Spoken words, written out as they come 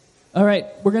All right,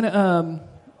 we're going to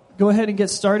go ahead and get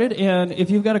started. And if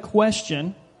you've got a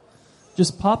question,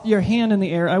 just pop your hand in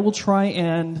the air. I will try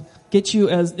and get you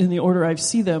as in the order I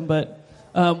see them. But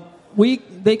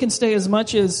they can stay as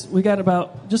much as we got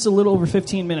about just a little over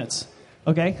 15 minutes.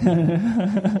 Okay?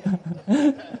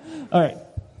 All right.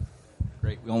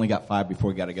 Great. We only got 5 before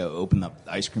we got to go open up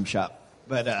the ice cream shop.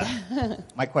 But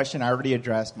my question I already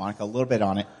addressed, Monica, a little bit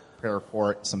on it, prayer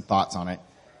report, some thoughts on it.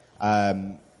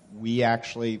 We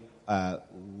actually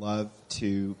love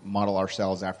to model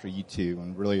ourselves after you two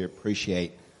and really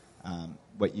appreciate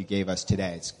what you gave us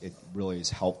today. It really is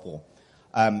helpful.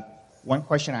 One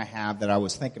question I have that I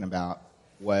was thinking about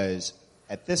was,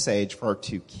 at this age, for our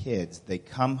 2 kids, they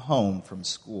come home from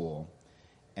school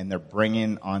and they're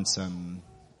bringing on some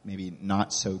maybe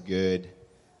not so good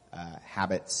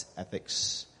habits,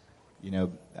 ethics,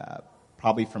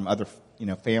 probably from other,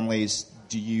 families.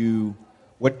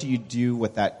 What do you do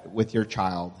with that, with your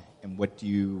child, and what do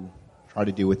you try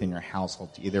to do within your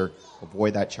household to either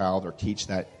avoid that child or teach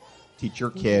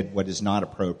your kid what is not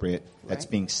appropriate that's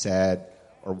being said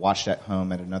or watched at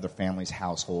home at another family's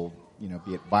household,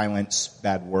 be it violence,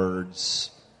 bad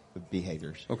words,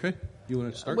 behaviors? Okay. You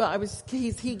want to start? Well,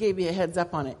 he gave me a heads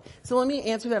up on it. So let me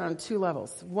answer that on 2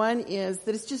 levels. One is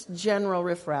that it's just general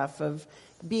riffraff of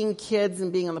being kids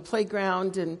and being on the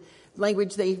playground and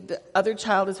language the other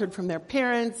child has heard from their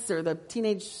parents or the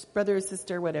teenage brother or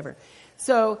sister, whatever.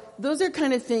 So those are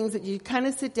kind of things that you kind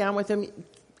of sit down with them,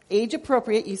 age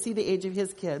appropriate. You see the age of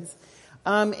his kids.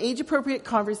 Age appropriate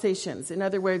conversations. In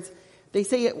other words, they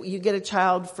say you get a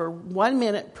child for 1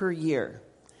 minute per year.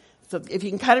 So if you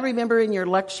can kind of remember in your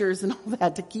lectures and all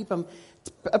that to keep them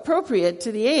appropriate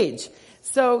to the age.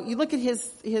 So you look at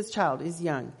his child, he's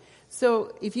young.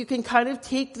 So if you can kind of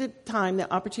take the time,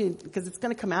 the opportunity, because it's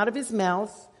going to come out of his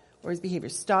mouth or his behavior.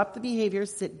 Stop the behavior,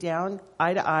 sit down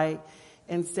eye to eye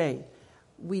and say,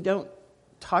 we don't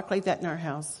talk like that in our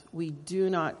house. We do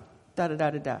not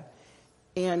da-da-da-da-da.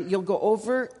 And you'll go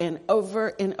over and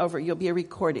over and over. You'll be a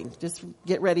recording. Just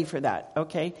get ready for that,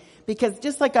 okay? Because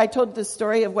just like I told the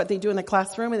story of what they do in the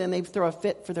classroom and then they throw a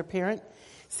fit for their parent,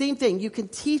 same thing. You can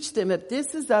teach them that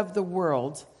this is of the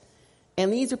world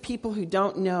and these are people who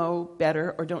don't know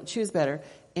better or don't choose better,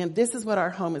 and this is what our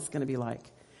home is going to be like.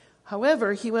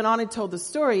 However, he went on and told the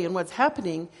story, and what's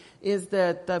happening is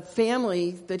that the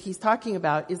family that he's talking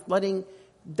about is letting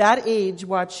that age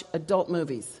watch adult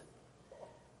movies.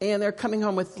 And they're coming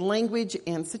home with language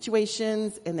and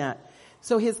situations and that.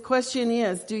 So his question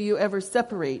is, do you ever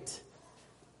separate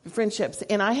friendships?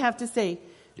 And I have to say,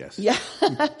 yes. Yeah,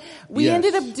 we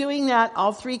ended up doing that,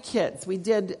 all 3 kids. We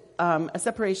did a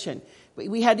separation.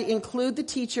 We had to include the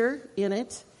teacher in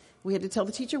it. We had to tell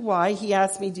the teacher why. He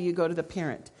asked me, do you go to the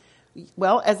parent?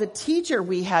 Well, as a teacher,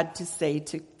 we had to say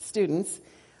to students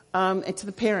and to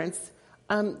the parents,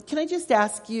 can I just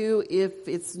ask you if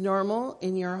it's normal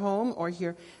in your home or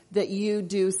here that you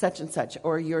do such and such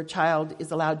or your child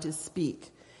is allowed to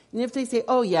speak? And if they say,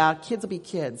 oh, yeah, kids will be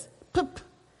kids, poop,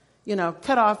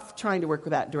 cut off trying to work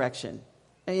with that direction.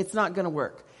 And it's not going to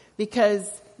work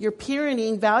because your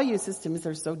parenting value systems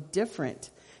are so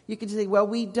different. You could say, well,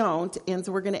 we don't, and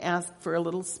so we're going to ask for a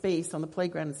little space on the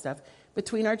playground and stuff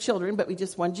between our children, but we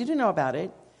just wanted you to know about it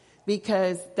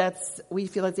because we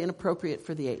feel it's inappropriate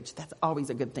for the age. That's always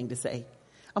a good thing to say.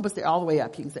 Almost there all the way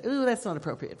up. You can say, ooh, that's not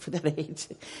appropriate for that age.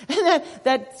 And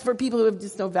that's for people who have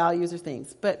just no values or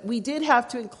things. But we did have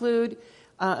to include,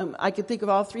 I could think of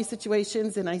all 3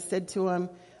 situations, and I said to him,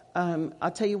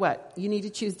 I'll tell you what, you need to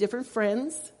choose different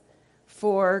friends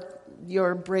for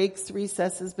your breaks,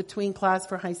 recesses between class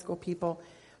for high school people.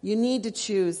 You need to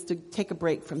choose to take a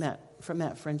break from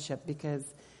that friendship because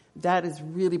that is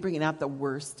really bringing out the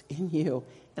worst in you.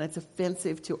 And it's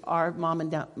offensive to our mom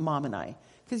and I.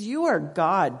 Because you are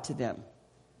God to them.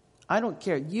 I don't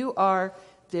care. You are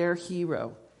their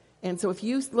hero. And so if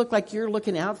you look like you're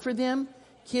looking out for them,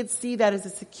 kids see that as a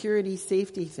security,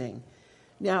 safety thing.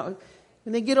 Now,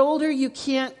 when they get older, you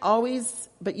can't always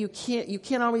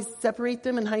separate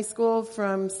them in high school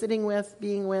from sitting with,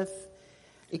 being with.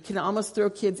 It can almost throw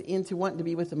kids into wanting to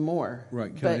be with them more.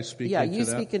 Right. Can I speak into that? Yeah, you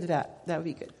speak into that. That would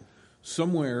be good.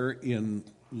 Somewhere in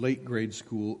late grade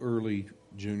school, early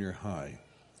junior high,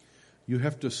 you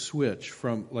have to switch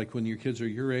from, like when your kids are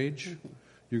your age,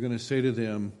 you're going to say to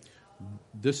them,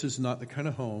 this is not the kind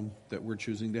of home that we're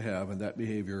choosing to have, and that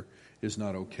behavior is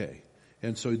not okay.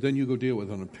 And so then you go deal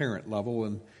with it on a parent level,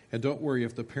 and don't worry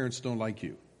if the parents don't like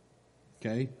you,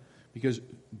 okay? Because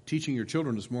teaching your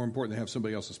children is more important than have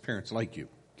somebody else's parents like you,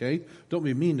 okay? Don't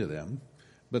be mean to them,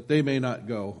 but they may not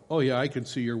go, oh, yeah, I can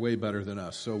see you're way better than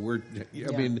us. So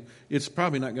I mean, it's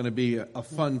probably not going to be a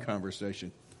fun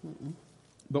conversation.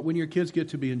 But when your kids get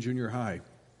to be in junior high,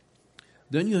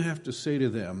 then you have to say to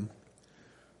them,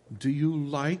 do you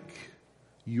like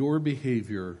your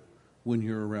behavior when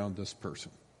you're around this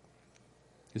person?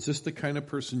 Is this the kind of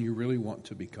person you really want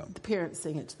to become? The parent's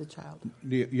saying it to the child.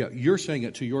 Yeah, you're saying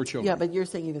it to your children. Yeah, but you're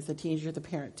saying it as a teenager, you're the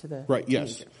parent to the Right, teenager.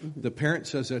 yes. Mm-hmm. The parent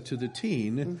says that to the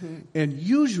teen, and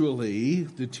usually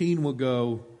the teen will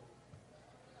go,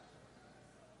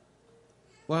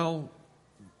 well,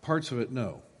 parts of it,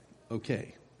 no.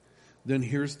 Okay. Then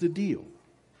here's the deal.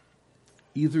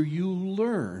 Either you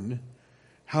learn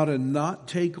how to not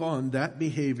take on that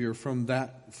behavior from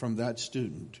that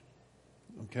student,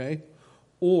 okay?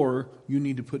 Or you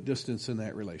need to put distance in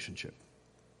that relationship.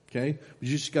 Okay? But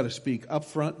you just got to speak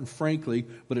upfront and frankly,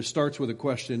 but it starts with a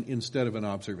question instead of an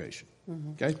observation.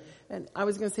 Okay? And I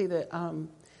was going to say that,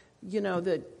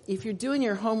 that if you're doing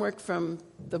your homework from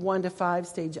the 1 to 5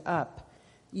 stage up,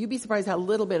 you'd be surprised how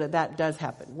little bit of that does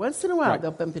happen. Once in a while, they'll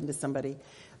bump into somebody.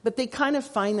 But they kind of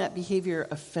find that behavior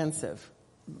offensive.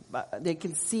 They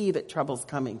can see that trouble's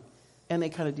coming. And they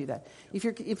kind of do that.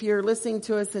 If you're listening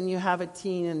to us and you have a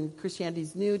teen and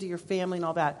Christianity's new to your family and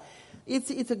all that,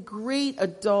 it's a great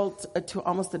adult to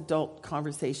almost adult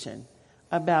conversation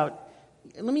about.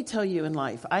 Let me tell you, in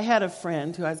life, I had a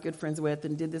friend who I was good friends with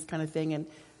and did this kind of thing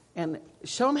and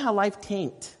show them how life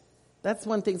tanked. That's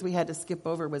one of the things we had to skip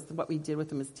over was what we did with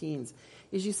them as teens.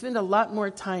 Is you spend a lot more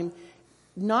time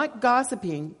not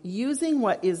gossiping, using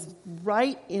what is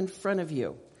right in front of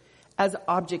you as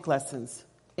object lessons.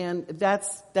 And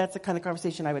that's the kind of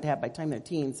conversation I would have by the time they're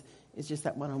teens, is just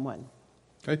that one-on-one.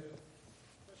 Okay.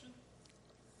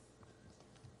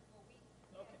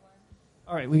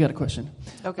 All right, we got a question.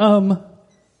 Okay.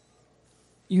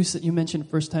 You mentioned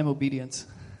first-time obedience,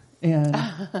 and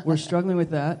we're struggling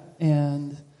with that,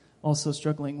 and also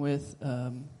struggling with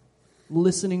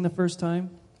listening the first time.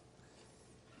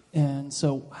 And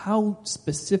so how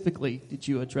specifically did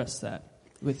you address that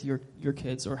with your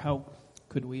kids, or how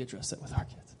could we address it with our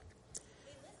kids?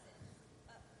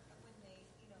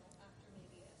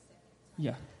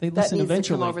 Yeah, they listen that needs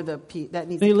eventually. To come over that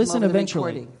needs they to come listen over the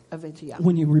eventually. recording. Eventually, yeah.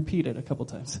 When you repeat it a couple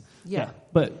times. Yeah.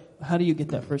 But how do you get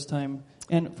that first time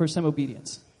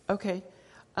obedience? Okay.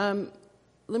 Let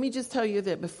me just tell you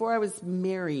that before I was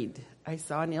married, I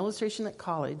saw an illustration at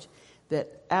college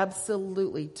that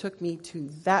absolutely took me to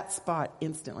that spot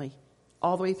instantly,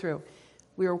 all the way through.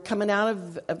 We were coming out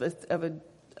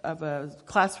of a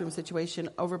classroom situation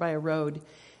over by a road,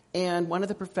 and one of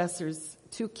the professors,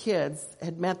 2 kids,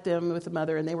 had met them with the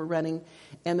mother, and they were running,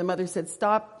 and the mother said,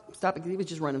 stop, because he was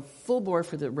just running full bore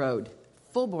for the road,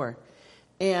 full bore.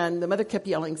 And the mother kept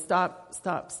yelling, stop,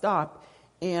 stop, stop.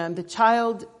 And the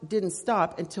child didn't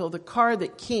stop until the car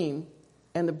that came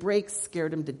and the brakes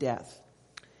scared him to death.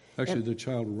 Actually, the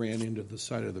child ran into the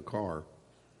side of the car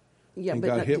and but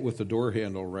got hit with the door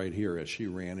handle right here as she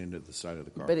ran into the side of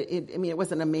the car. But it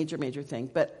wasn't a major thing,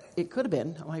 but it could have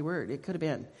been. Oh, my word, it could have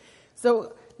been.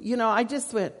 So, I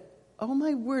just went, oh,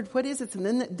 my word, what is it?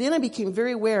 And then I became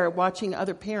very aware watching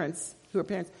other parents who are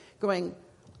parents going,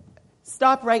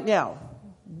 stop right now.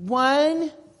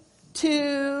 1,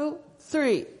 2,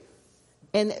 3.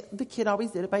 And the kid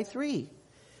always did it by 3.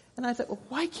 And I thought, well,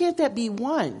 why can't that be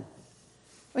 1?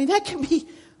 I mean, that can be,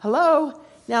 hello?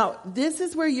 Now, this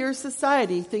is where your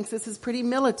society thinks this is pretty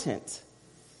militant.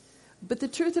 But the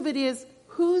truth of it is,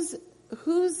 who's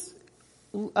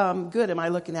good am I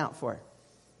looking out for?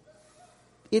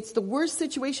 It's the worst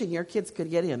situation your kids could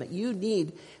get in, that you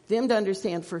need them to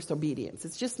understand first obedience.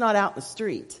 It's just not out in the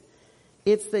street.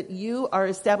 It's that you are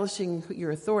establishing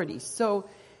your authority. So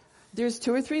there's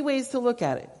 2 or 3 ways to look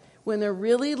at it. When they're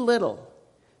really little,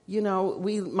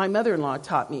 my mother-in-law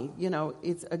taught me,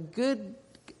 it's a good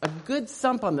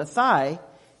thump on the thigh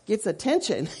gets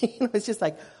attention. It's just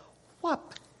like,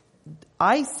 whoop.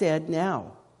 I said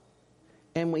now.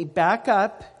 And we back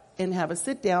up and have a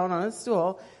sit down on a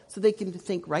stool so they can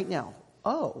think right now,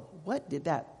 oh, what did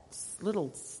that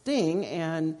little sting?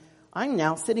 And I'm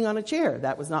now sitting on a chair.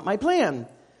 That was not my plan.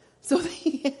 So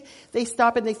they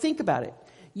stop and they think about it.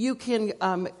 You can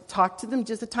talk to them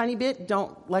just a tiny bit.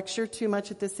 Don't lecture too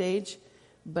much at this age.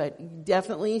 But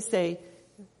definitely say,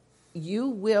 you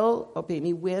will obey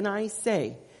me when I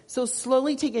say. So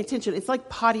slowly taking attention. It's like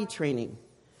potty training.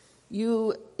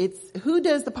 Who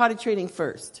does the potty training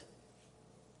first?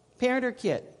 Parent or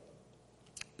kid?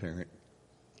 Parent.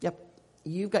 Yep.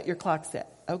 You've got your clock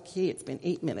set. Okay, it's been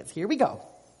 8 minutes. Here we go.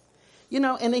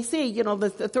 And they say,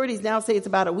 the authorities now say it's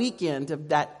about a weekend of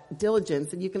that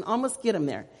diligence, and you can almost get them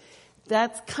there.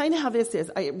 That's kind of how this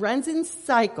is. It runs in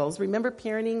cycles. Remember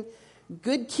parenting,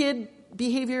 good kid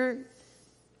behavior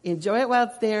Enjoy it while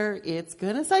it's there. It's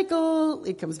going to cycle.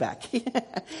 It comes back.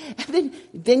 And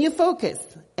then you focus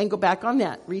and go back on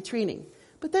that, retraining.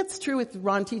 But that's true with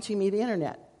Ron teaching me the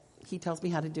internet. He tells me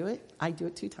how to do it. I do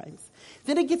it 2 times.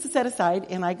 Then it gets set aside,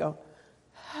 and I go,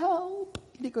 help.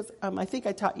 And he goes, I think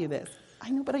I taught you this. I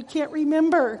know, but I can't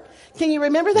remember. Can you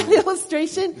remember that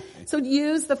illustration? So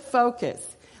use the focus.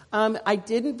 I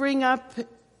didn't bring up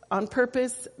on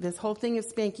purpose this whole thing of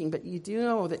spanking, but you do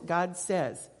know that God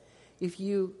says, if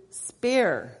you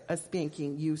spare a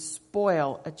spanking, you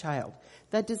spoil a child.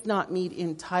 That does not mean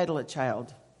entitle a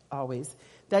child always.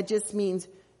 That just means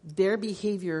their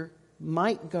behavior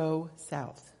might go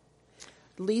south.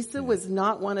 Lisa was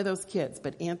not one of those kids,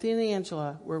 but Anthony and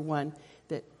Angela were one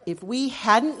that if we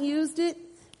hadn't used it,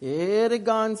 it had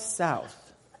gone south.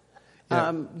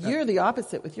 Yeah. You're the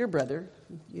opposite with your brother.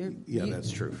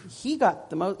 That's true. He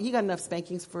got enough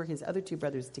spankings for his other 2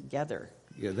 brothers together.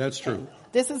 Yeah, that's true. And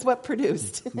this is what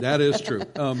produced. That is true.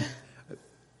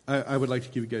 I would like to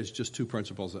give you guys just 2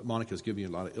 principles that Monica's giving you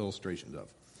a lot of illustrations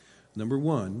of. Number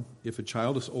 1, if a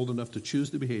child is old enough to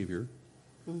choose the behavior,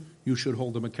 you should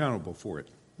hold them accountable for it.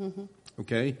 Mm-hmm.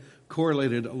 Okay?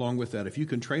 Correlated along with that, if you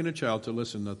can train a child to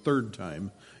listen the 3rd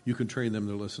time, you can train them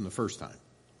to listen the 1st time.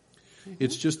 Mm-hmm.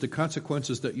 It's just the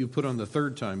consequences that you put on the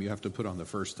 3rd time you have to put on the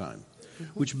 1st time,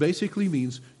 which basically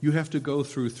means you have to go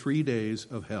through 3 days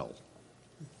of hell.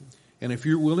 And if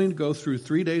you're willing to go through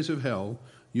 3 days of hell,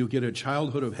 you'll get a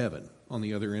childhood of heaven on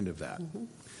the other end of that.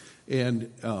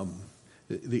 And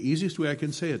the easiest way I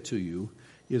can say it to you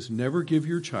is never give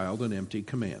your child an empty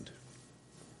command.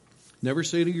 Never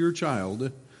say to your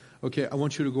child, okay, I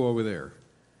want you to go over there.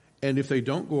 And if they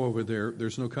don't go over there,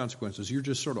 there's no consequences. You're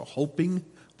just sort of hoping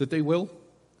that they will.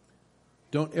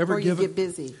 Don't ever or give you get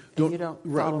busy and you don't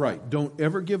follow right. Don't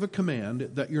ever give a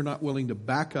command that you're not willing to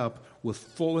back up with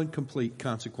full and complete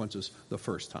consequences the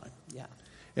first time. Yeah.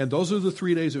 And those are the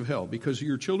 3 days of hell, because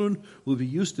your children will be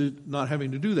used to not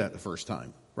having to do that the first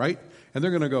time, right? And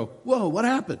they're going to go, whoa, what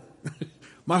happened?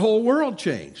 My whole world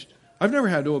changed. I've never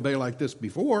had to obey like this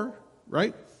before,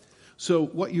 right? So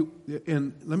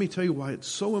and let me tell you why it's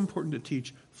so important to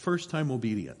teach first-time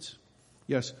obedience.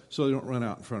 Yes, so they don't run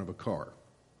out in front of a car.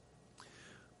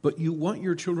 But you want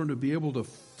your children to be able to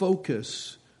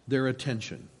focus their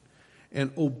attention.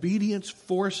 And obedience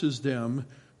forces them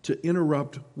to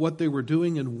interrupt what they were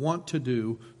doing and want to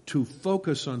do to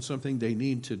focus on something they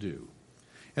need to do.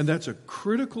 And that's a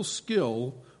critical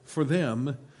skill for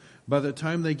them by the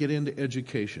time they get into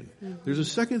education. Mm-hmm. There's a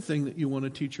second thing that you want to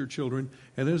teach your children,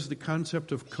 and that is the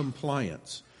concept of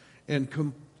compliance.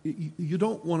 And you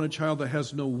don't want a child that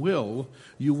has no will.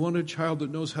 You want a child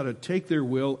that knows how to take their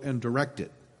will and direct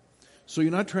it. So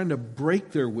you're not trying to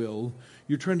break their will.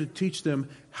 You're trying to teach them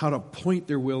how to point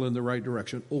their will in the right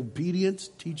direction. Obedience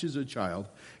teaches a child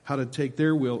how to take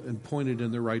their will and point it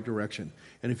in the right direction.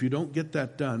 And if you don't get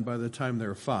that done by the time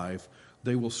they're 5,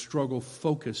 they will struggle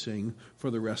focusing for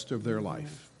the rest of their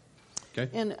life. Okay?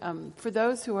 And for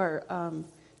those who are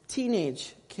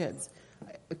teenage kids,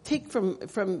 take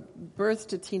from birth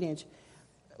to teenage,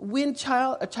 when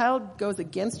a child goes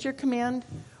against your command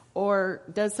or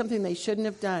does something they shouldn't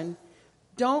have done,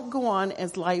 don't go on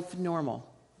as life normal.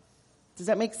 Does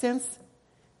that make sense?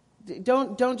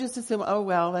 Don't just assume, oh,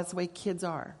 well, that's the way kids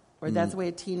are, or that's the way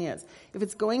a teen is. If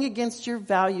it's going against your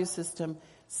value system,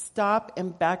 stop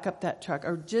and back up that truck,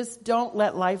 or just don't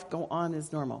let life go on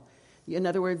as normal. In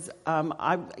other words,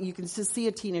 you can just see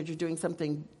a teenager doing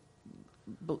something,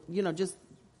 just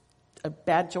a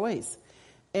bad choice.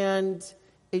 And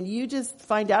you just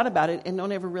find out about it and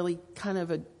don't ever really kind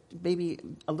of maybe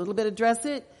a little bit address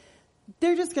it.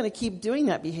 They're just going to keep doing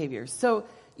that behavior. So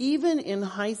even in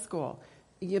high school,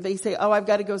 they say, oh, I've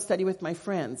got to go study with my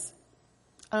friends.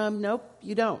 Nope,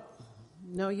 you don't.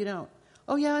 No, you don't.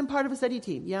 Oh, yeah, I'm part of a study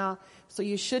team. Yeah, so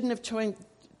you shouldn't have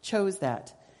chose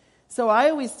that. So I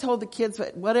always told the kids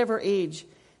at whatever age,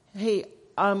 hey,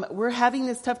 we're having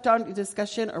this tough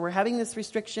discussion, or we're having this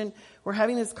restriction, we're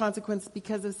having this consequence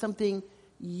because of something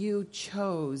you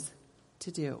chose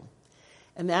to do.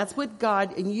 And that's what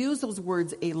God, and use those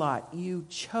words a lot. You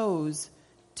chose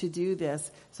to do this,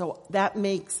 so that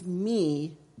makes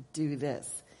me do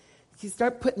this. You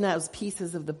start putting those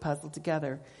pieces of the puzzle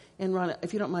together. And Ron,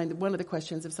 if you don't mind, one of the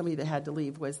questions of somebody that had to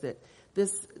leave was that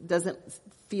this doesn't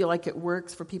feel like it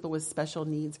works for people with special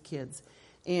needs kids.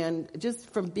 And just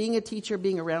from being a teacher,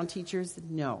 being around teachers,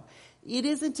 no. It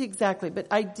isn't exactly, but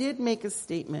I did make a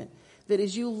statement that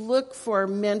as you look for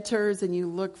mentors and you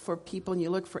look for people and you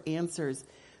look for answers,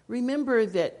 remember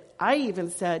that I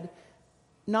even said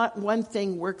not one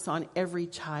thing works on every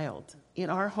child. In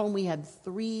our home, we had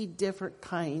 3 different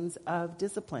kinds of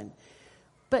discipline.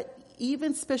 But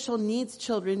even special needs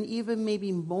children, even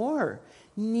maybe more,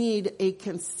 need a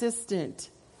consistent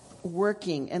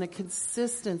working and a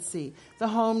consistency. The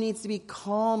home needs to be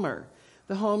calmer.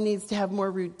 The home needs to have more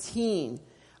routine.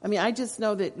 I mean, I just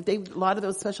know that a lot of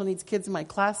those special needs kids in my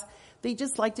class, they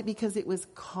just liked it because it was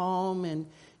calm,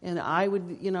 and I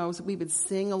would, we would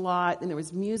sing a lot, and there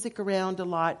was music around a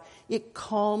lot. It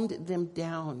calmed them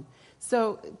down.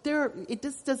 So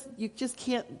you just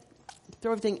can't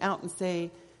throw everything out and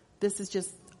say, this is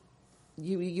just,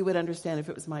 you would understand if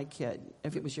it was my kid,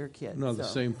 if it was your kid. No, the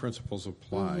same principles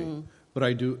apply. But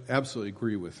I do absolutely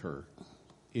agree with her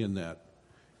in that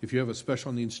if you have a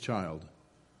special needs child,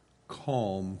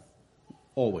 calm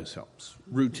always helps.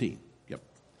 Routine. Yep.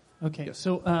 Okay, Yes.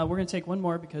 so we're going to take one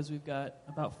more because we've got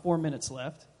about 4 minutes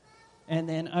left. And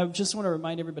then I just want to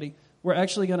remind everybody, we're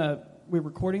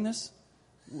recording this.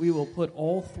 We will put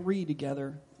all 3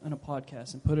 together in a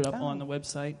podcast and put it up on the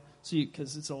website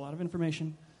because it's a lot of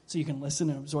information, so you can listen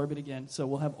and absorb it again. So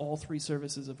we'll have all 3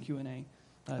 services of Q&A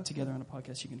together on a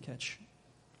podcast you can catch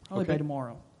probably by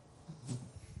tomorrow.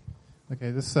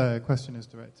 Okay, this question is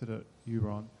directed at you,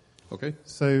 Ron. Okay.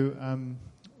 So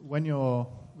when you're,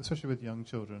 especially with young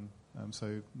children,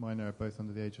 so mine are both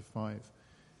under the age of 5,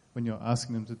 when you're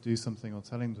asking them to do something or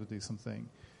telling them to do something,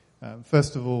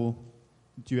 first of all,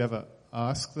 do you ever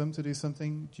ask them to do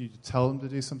something? Do you tell them to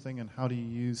do something? And how do you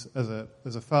use, as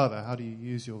a father, how do you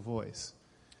use your voice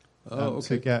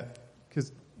to get,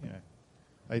 because,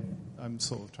 I'm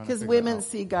sort of trying to figure Because women it out.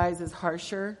 see guys as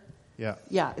harsher. Yeah.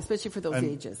 Yeah, especially for those And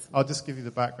ages. I'll just give you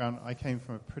the background. I came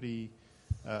from a pretty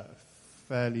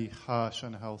fairly harsh,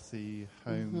 unhealthy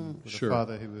home with Sure. a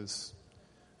father who was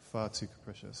far too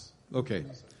capricious. Okay.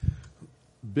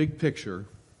 Big picture.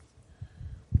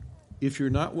 If you're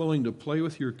not willing to play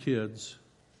with your kids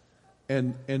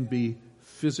and be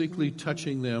physically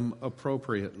touching them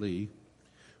appropriately,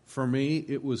 for me,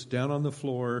 it was down on the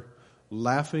floor,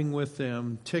 laughing with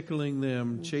them, tickling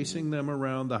them, chasing them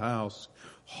around the house,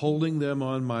 holding them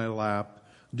on my lap,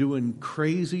 doing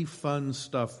crazy fun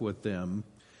stuff with them,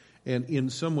 and in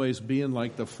some ways being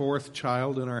like the 4th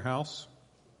child in our house.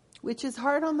 Which is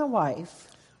hard on the wife,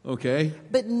 Okay?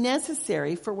 but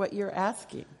necessary for what you're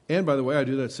asking. And by the way, I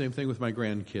do that same thing with my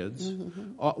grandkids.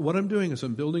 What I'm doing is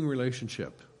I'm building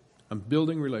relationship. I'm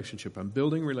building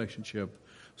relationship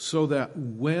so that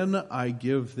when I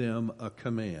give them a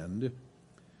command,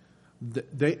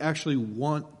 they actually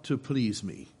want to please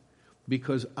me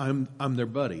because I'm their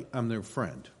buddy. I'm their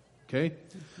friend. Okay?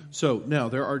 So now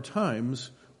there are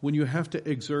times when you have to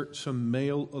exert some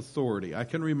male authority. I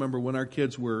can remember when our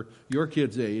kids were your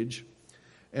kids' age,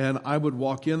 and I would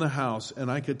walk in the house, and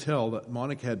I could tell that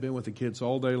Monica had been with the kids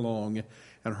all day long,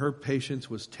 and her patience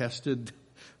was tested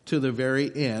to the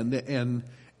very end, and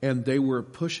they were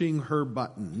pushing her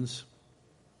buttons.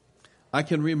 I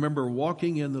can remember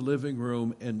walking in the living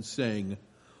room and saying,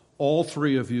 all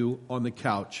 3 of you on the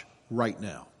couch right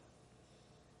now.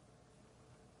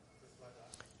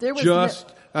 There was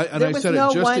I said no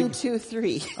it just 1, 2,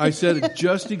 3. I said it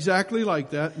just exactly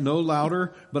like that, no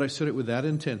louder, but I said it with that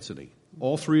intensity.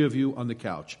 All 3 of you on the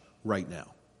couch right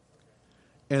now.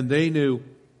 And they knew,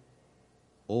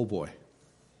 oh boy.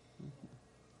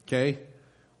 Okay?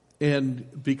 And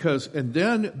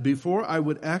then before I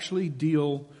would actually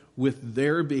deal with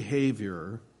their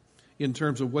behavior in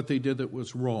terms of what they did that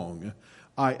was wrong,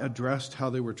 I addressed how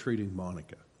they were treating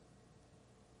Monica.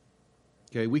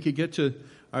 Okay, we could get to,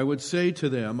 I would say to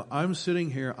them, I'm sitting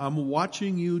here, I'm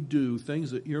watching you do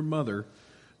things that your mother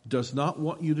does not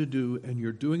want you to do, and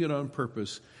you're doing it on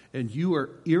purpose, and you are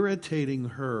irritating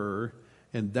her,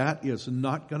 and that is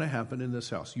not going to happen in this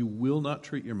house. You will not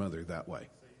treat your mother that way.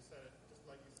 So you said it just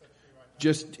like you said to me right now.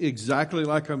 Just exactly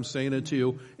like I'm saying it to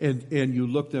you, and you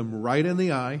look them right in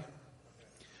the eye,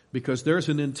 because there's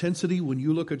an intensity when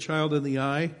you look a child in the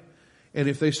eye, and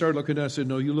if they start looking at us, I said,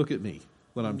 no, you look at me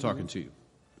when I'm talking to you.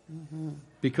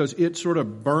 Because it sort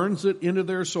of burns it into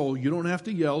their soul. You don't have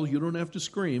to yell. You don't have to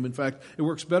scream. In fact, it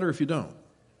works better if you don't.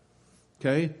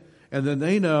 Okay? And then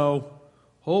they know,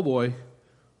 oh boy,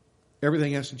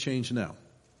 everything has to change now.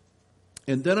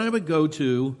 And then I would go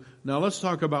to, now let's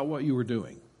talk about what you were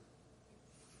doing.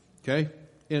 Okay?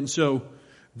 And so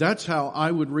that's how I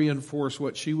would reinforce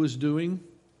what she was doing.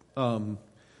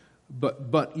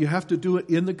 But you have to do it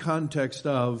in the context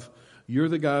of, you're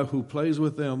the guy who plays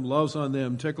with them, loves on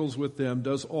them, tickles with them,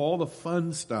 does all the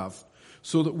fun stuff,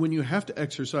 so that when you have to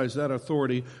exercise that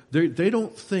authority, they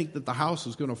don't think that the house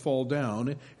is going to fall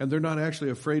down, and they're not actually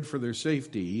afraid for their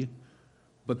safety,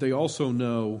 but they also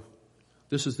know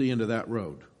this is the end of that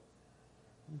road.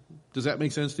 Does that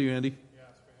make sense to you, Andy?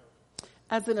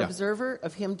 As an observer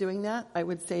of him doing that, I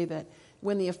would say that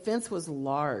when the offense was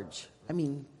large,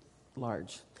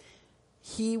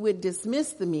 he would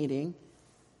dismiss the meeting.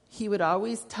 He would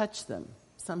always touch them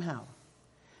somehow.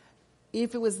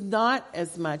 If it was not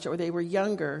as much, or they were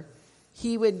younger,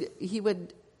 he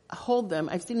would hold them.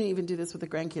 I've seen him even do this with the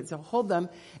grandkids. He'll hold them,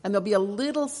 and there'll be a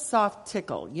little soft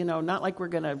tickle, not like we're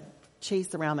going to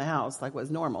chase around the house like was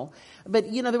normal.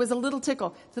 But, there was a little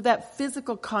tickle. So that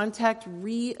physical contact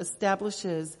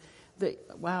reestablishes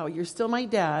wow, you're still my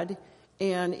dad.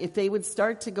 And if they would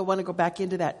start to want to go back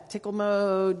into that tickle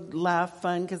mode, laugh,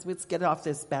 fun, because let's get off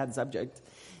this bad subject,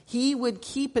 he would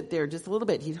keep it there just a little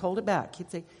bit. He'd hold it back.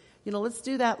 He'd say, let's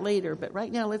do that later, but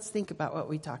right now let's think about what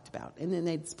we talked about. And then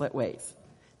they'd split ways.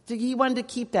 So he wanted to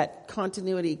keep that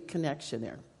continuity connection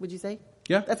there. Would you say?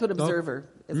 Yeah. That's what observer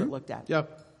is it looked at. Yeah.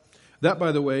 That,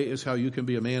 by the way, is how you can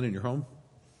be a man in your home,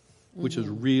 which is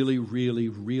really, really,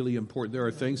 really important. There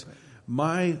are things.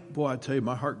 I tell you,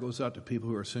 my heart goes out to people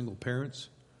who are single parents,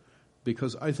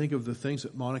 because I think of the things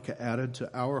that Monica added to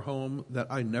our home that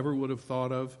I never would have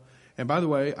thought of. And by the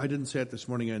way, I didn't say it this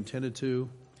morning, I intended to.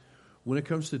 When it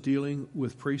comes to dealing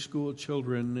with preschool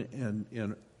children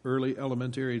and early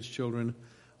elementary age children,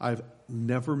 I've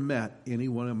never met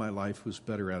anyone in my life who's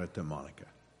better at it than Monica.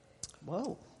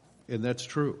 Whoa. And that's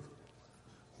true.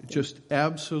 Just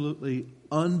absolutely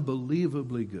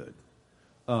unbelievably good.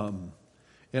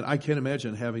 And I can't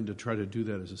imagine having to try to do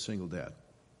that as a single dad.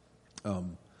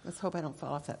 Let's hope I don't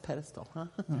fall off that pedestal, huh?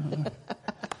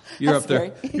 You're up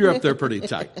there. You're up there pretty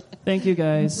tight. Thank you,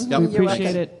 guys. Yep. We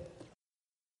appreciate it.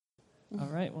 All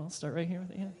right, well, I'll start right here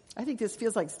with Ann. I think this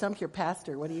feels like Stump Your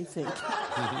Pastor. What do you think?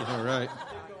 All right.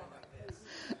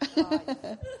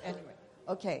 Anyway,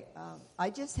 okay. I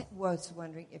just was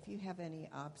wondering if you have any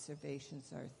observations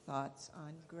or thoughts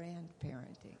on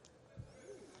grandparenting.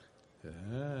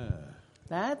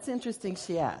 That's interesting,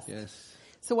 she asked. Yes.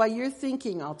 So while you're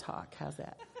thinking, I'll talk. How's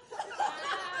that?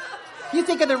 You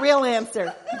think of the real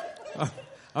answer.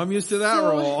 I'm used to that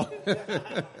role.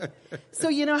 So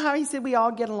you know how he said we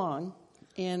all get along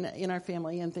in our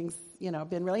family and things,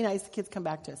 been really nice. The kids come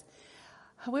back to us.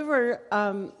 However,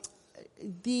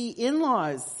 the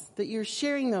in-laws that you're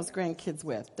sharing those grandkids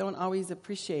with don't always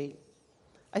appreciate.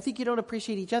 I think you don't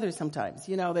appreciate each other sometimes.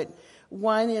 That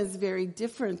one is very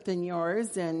different than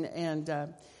yours, and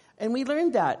we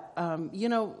learned that.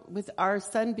 With our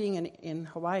son being in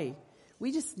Hawaii,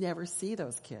 we just never see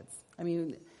those kids. I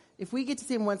mean, if we get to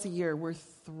see them once a year, we're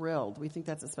thrilled. We think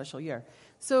that's a special year.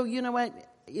 So you know what?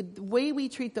 The way we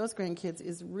treat those grandkids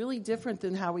is really different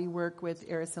than how we work with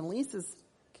Eris and Lisa's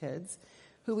kids,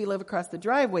 who we live across the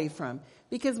driveway from,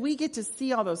 because we get to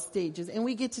see all those stages and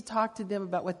we get to talk to them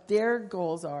about what their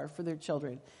goals are for their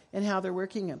children and how they're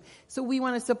working them. So we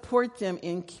want to support them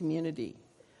in community.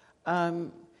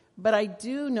 But I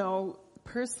do know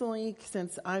personally,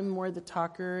 since I'm more the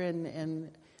talker, and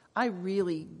I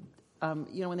really,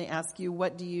 when they ask you,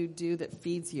 what do you do that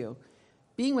feeds you?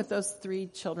 Being with those 3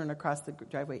 children across the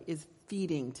driveway is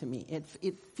feeding to me.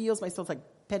 It feels myself like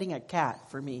petting a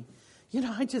cat for me.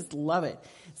 I just love it.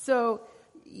 So,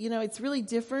 it's really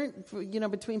different,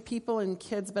 between people and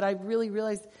kids, but I really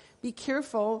realized, be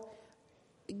careful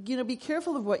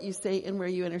of what you say and where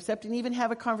you intercept, and even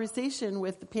have a conversation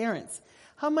with the parents.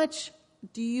 How much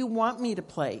do you want me to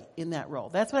play in that role?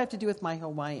 That's what I have to do with my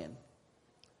Hawaiian,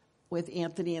 with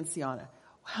Anthony and Sienna.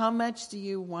 How much do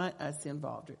you want us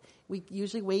involved? We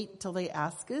usually wait till they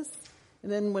ask us,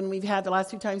 and then when we've had the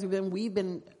last 2 times we've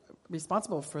been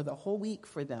responsible for the whole week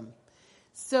for them.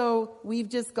 So we've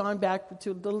just gone back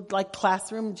to a little like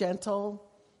classroom, gentle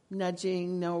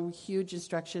nudging, no huge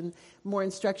instruction, more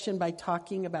instruction by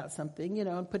talking about something,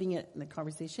 and putting it in the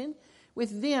conversation.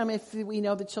 With them, if we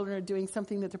know the children are doing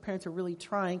something that their parents are really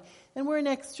trying, and we're an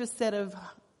extra set of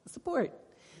support,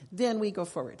 then we go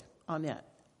forward on that.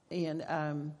 And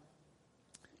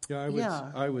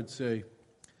I would say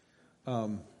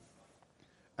our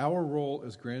role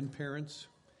as grandparents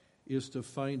is to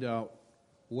find out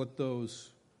what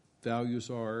those values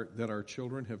are that our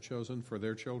children have chosen for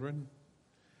their children,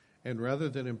 and rather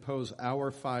than impose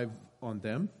our 5 on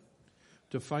them,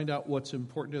 to find out what's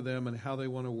important to them and how they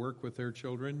want to work with their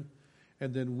children,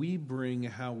 and then we bring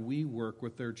how we work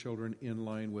with their children in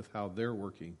line with how they're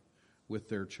working with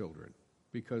their children.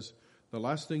 Because the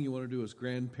last thing you want to do as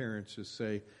grandparents is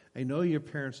say, I know your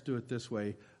parents do it this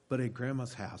way, but at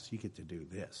Grandma's house you get to do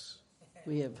this.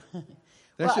 We have...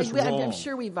 That's just wrong. I'm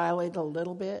sure we violate a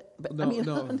little bit, but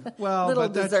no. Well, little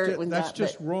but dessert that's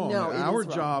just wrong. No, our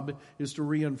job is to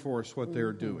reinforce what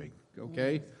they're doing.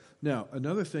 Okay. Mm-hmm. Now,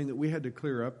 another thing that we had to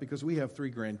clear up, because we have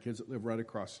 3 grandkids that live right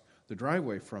across the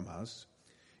driveway from us,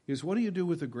 is what do you do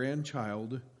with a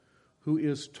grandchild who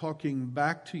is talking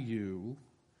back to you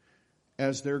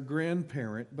as their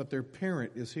grandparent, but their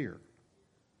parent is here.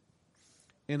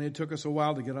 And it took us a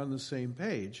while to get on the same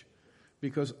page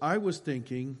because I was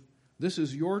thinking, this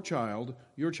is your child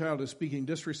is speaking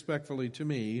disrespectfully to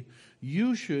me,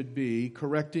 you should be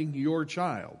correcting your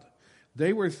child.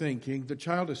 They were thinking, the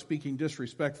child is speaking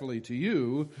disrespectfully to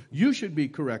you, you should be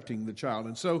correcting the child.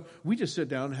 And so we just sat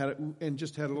down and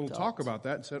just had a little talk about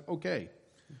that and said, okay,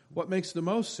 what makes the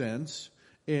most sense?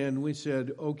 And we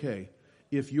said, okay,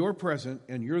 if you're present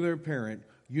and you're their parent,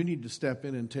 you need to step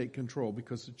in and take control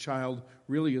because the child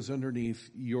really is underneath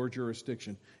your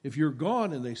jurisdiction. If you're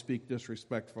gone and they speak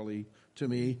disrespectfully to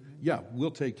me, yeah,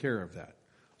 we'll take care of that.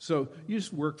 So you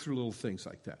just work through little things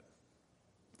like that.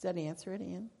 Does that answer it,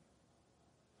 Ian?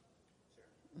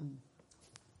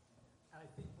 I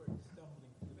think we're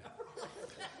stumbling through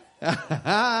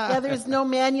that. Yeah, there's no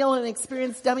manual and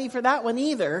experienced dummy for that one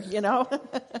either, you know. Make an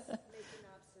observation.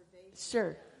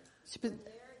 Sure. When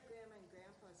they're at Grandma and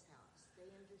Grandpa's house, they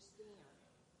understand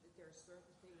that there are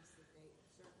certain ways that they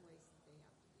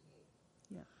have to behave.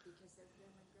 Yeah. Because they're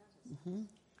Grandma and Grandpa's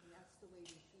house. And that's the way we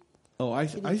treat them. Oh, I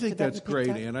think could that that's be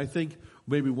picked great, up? and I think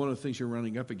maybe one of the things you're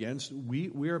running up against,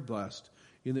 we are blessed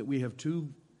in that we have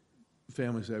two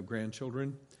families that have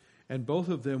grandchildren, and both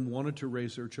of them wanted to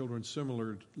raise their children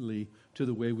similarly to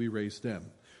the way we raised them.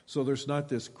 So there's not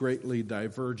this greatly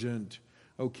divergent,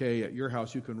 okay, at your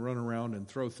house you can run around and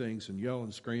throw things and yell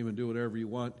and scream and do whatever you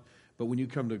want, but when you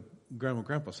come to Grandma and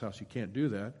Grandpa's house, you can't do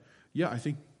that. Yeah, I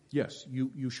think, yes,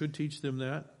 you should teach them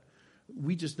that.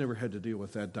 We just never had to deal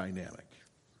with that dynamic.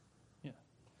 Yeah.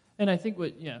 And I think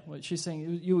what she's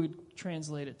saying, you would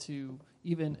translate it to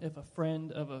even if a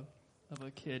friend of a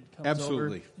kid comes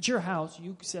Absolutely. over, it's your house,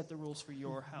 you set the rules for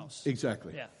your house.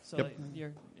 Exactly. Yeah. So Yep.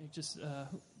 you're just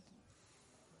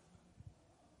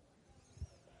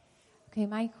Okay,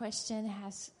 my question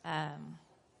has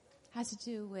to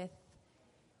do with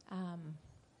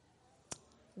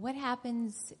what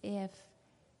happens if,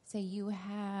 say, you're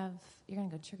going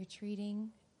to go trick-or-treating,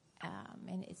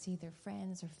 and it's either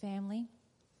friends or family,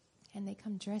 and they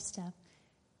come dressed up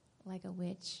like a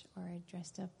witch or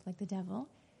dressed up like the devil.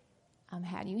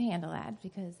 How do you handle that?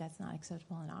 Because that's not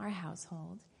acceptable in our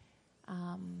household.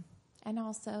 And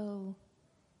also,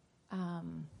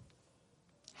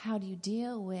 how do you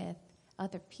deal with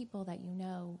other people that you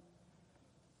know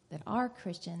that are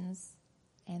Christians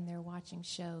and they're watching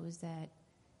shows that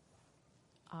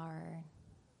are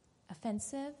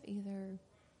offensive, either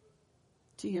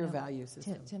To your value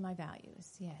system. to my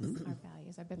values, yes, our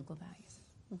values, our biblical values.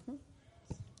 Do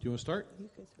you want to start?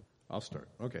 I'll start.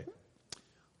 Okay.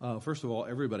 First of all,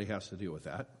 everybody has to deal with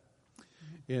that.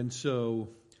 And so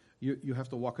you have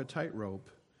to walk a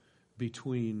tightrope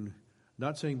between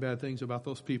not saying bad things about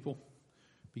those people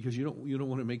because you don't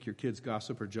want to make your kids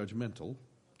gossip or judgmental,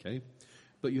 okay?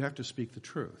 But you have to speak the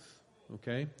truth,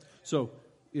 okay? So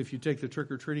if you take the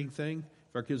trick-or-treating thing,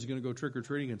 if our kids are going to go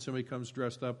trick-or-treating and somebody comes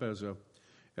dressed up as a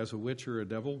witch or a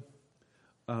devil,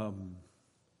 I'm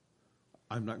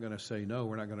not going to say, no,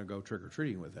 we're not going to go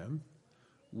trick-or-treating with them.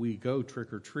 We go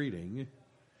trick-or-treating,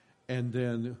 and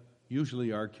then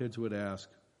usually our kids would ask,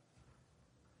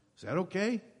 is that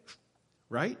okay?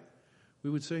 Right? We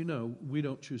would say, no, we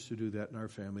don't choose to do that in our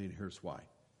family, and here's why.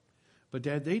 But,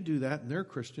 Dad, they do that, and they're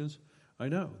Christians. I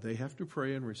know. They have to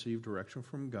pray and receive direction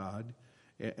from God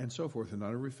and so forth, and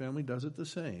not every family does it the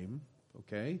same,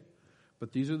 okay?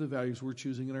 But these are the values we're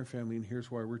choosing in our family, and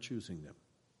here's why we're choosing them,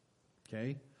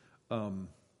 okay?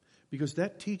 Because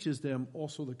that teaches them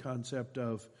also the concept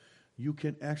of you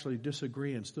can actually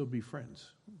disagree and still be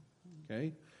friends,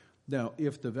 okay? Now,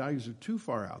 if the values are too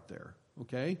far out there,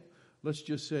 okay, let's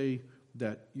just say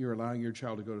that you're allowing your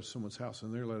child to go to someone's house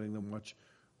and they're letting them watch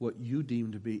what you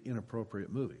deem to be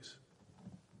inappropriate movies,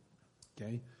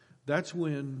 okay? That's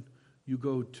when you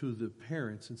go to the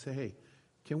parents and say, hey,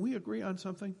 can we agree on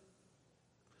something?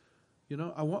 You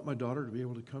know, I want my daughter to be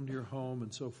able to come to your home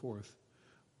and so forth,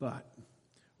 but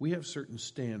we have certain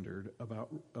standard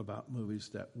about movies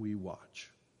that we watch.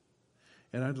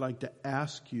 And I'd like to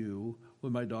ask you,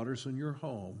 when my daughter's in your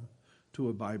home, to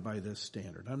abide by this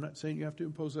standard. I'm not saying you have to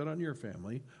impose that on your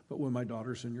family, but when my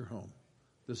daughter's in your home,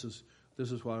 this is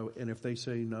why. And if they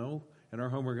say no, in our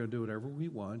home we're going to do whatever we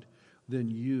want, then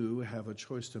you have a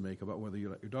choice to make about whether you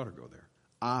let your daughter go there.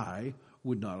 I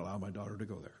would not allow my daughter to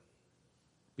go there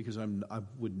because I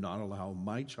would not allow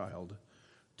my child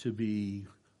to be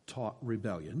taught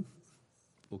rebellion,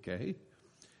 okay?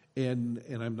 And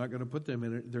I'm not going to put them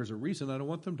in it. There's a reason I don't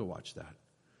want them to watch that.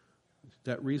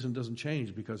 That reason doesn't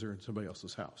change because they're in somebody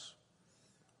else's house.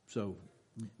 So,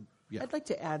 yeah. I'd like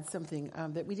to add something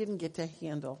that we didn't get to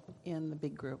handle in the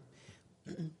big group.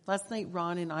 Last night,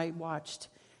 Ron and I watched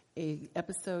an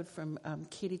episode from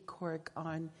Katie Couric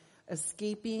on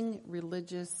escaping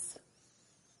religious.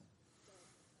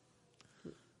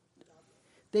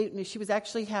 She was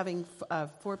actually having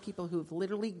 4 people who've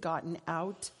literally gotten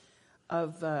out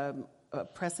of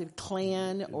oppressive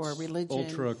clan or religion.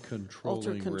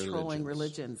 Ultra-controlling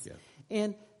religions. Yeah.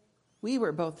 And we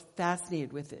were both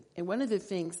fascinated with it. And one of the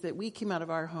things that we came out of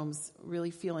our homes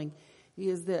really feeling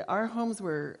is that our homes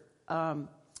were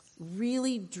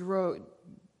really drew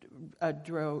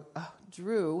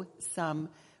some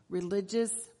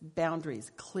religious boundaries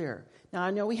clear. Now,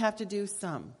 I know we have to do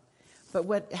some. But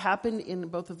what happened in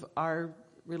both of our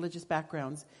religious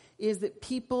backgrounds is that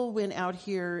people went out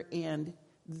here and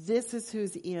this is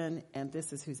who's in and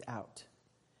this is who's out.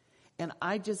 And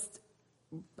I'll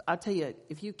tell you,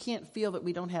 if you can't feel that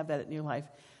we don't have that at New Life,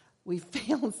 we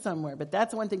failed somewhere. But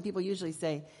that's one thing people usually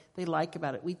say they like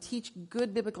about it. We teach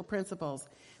good biblical principles,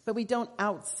 but we don't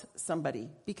out somebody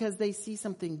because they see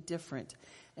something different.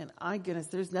 And goodness,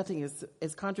 there's nothing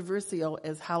as controversial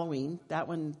as Halloween. That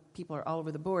one people are all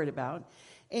over the board about.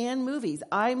 And movies.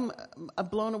 I'm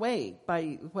blown away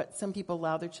by what some people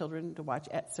allow their children to watch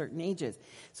at certain ages.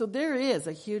 So there is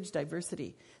a huge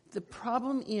diversity. The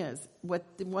problem is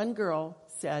what the one girl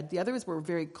said. The others were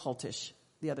very cultish,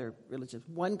 the other religions.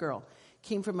 One girl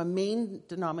came from a main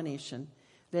denomination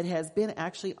that has been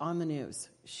actually on the news.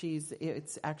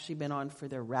 It's actually been on for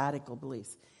their radical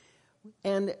beliefs.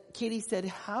 And Katie said,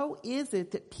 how is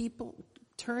it that people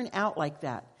turn out like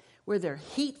that, where they're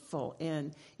hateful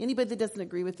and anybody that doesn't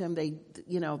agree with them, they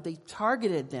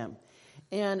targeted them.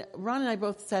 And Ron and I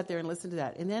both sat there and listened to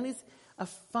that. And that is a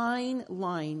fine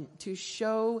line to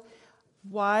show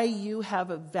why you have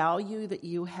a value that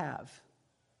you have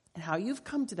and how you've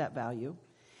come to that value.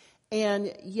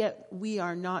 And yet we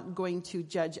are not going to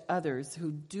judge others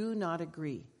who do not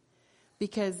agree.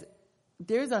 Because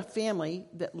there's a family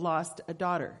that lost a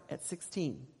daughter at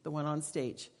 16, the one on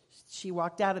stage. She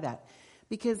walked out of that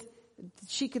because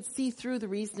she could see through the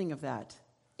reasoning of that.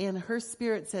 And her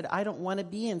spirit said, I don't want to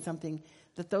be in something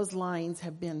that those lines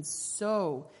have been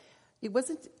so. It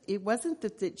wasn't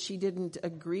that she didn't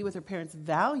agree with her parents'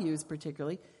 values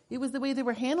particularly. It was the way they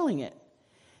were handling it.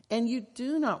 And you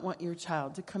do not want your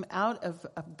child to come out of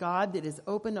a God that is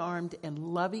open-armed and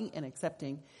loving and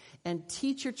accepting and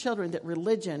teach your children that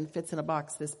religion fits in a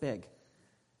box this big.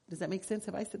 Does that make sense?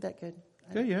 Have I said that good?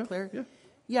 Yeah. Clear? Yeah.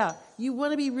 Yeah. You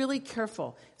want to be really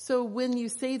careful. So when you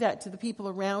say that to the people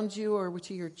around you or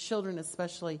to your children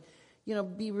especially,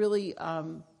 be really,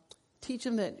 teach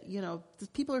them that, the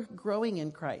people are growing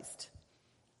in Christ.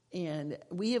 And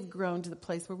we have grown to the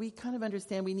place where we kind of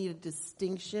understand we need a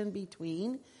distinction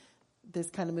between this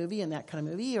kind of movie and that kind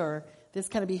of movie, or this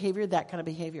kind of behavior, that kind of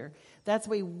behavior. That's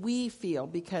the way we feel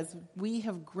because we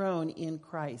have grown in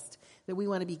Christ, that we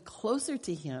want to be closer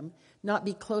to Him, not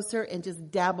be closer and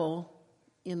just dabble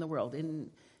in the world. And,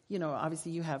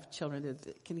 obviously you have children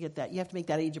that can get that. You have to make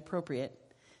that age appropriate.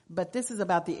 But this is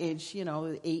about the age,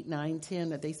 8, 9, 10,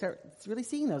 that they start really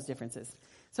seeing those differences.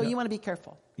 So you want to be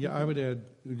careful. Yeah, I would add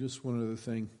just one other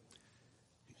thing.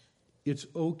 It's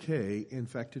okay, in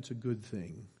fact, it's a good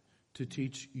thing to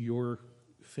teach your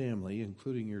family,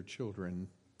 including your children,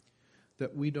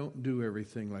 that we don't do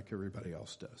everything like everybody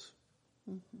else does.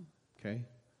 Mm-hmm. Okay?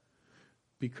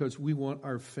 Because we want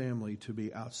our family to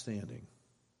be outstanding.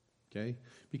 Okay?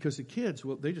 Because the kids,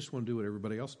 they just want to do what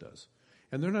everybody else does.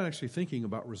 And they're not actually thinking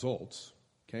about results.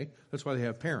 Okay? That's why they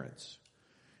have parents.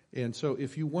 And so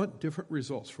if you want different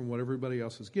results from what everybody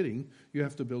else is getting, you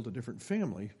have to build a different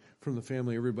family from the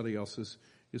family everybody else is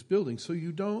building. So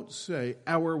you don't say,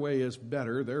 our way is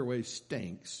better, their way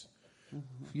stinks.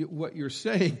 Mm-hmm. What you're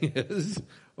saying is,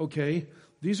 okay,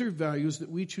 these are values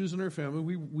that we choose in our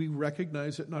family. We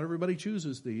recognize that not everybody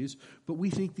chooses these, but we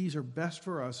think these are best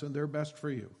for us and they're best for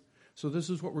you. So this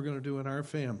is what we're going to do in our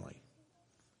family.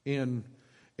 And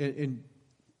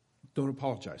don't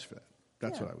apologize for that.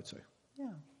 That's what I would say. Yeah.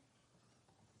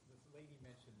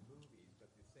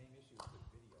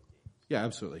 Yeah,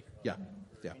 absolutely. Yeah.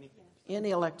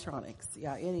 Any electronics.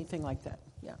 Yeah, anything like that.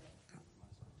 Yeah.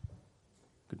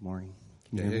 Good morning.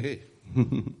 Hey.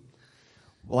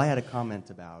 Well, I had a comment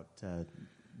about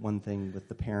one thing with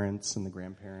the parents and the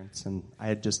grandparents, and I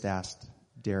had just asked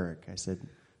Derek, I said,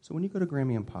 so when you go to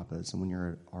Grammy and Papa's and when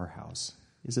you're at our house,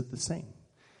 is it the same?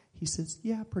 He says,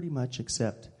 yeah, pretty much,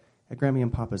 except at Grammy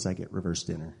and Papa's I get reverse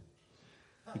dinner.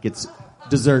 He gets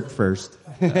dessert first.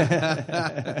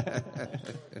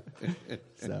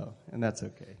 So, and that's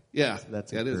okay. Yeah,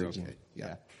 that's that is encouraging. okay.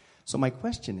 Yeah. So my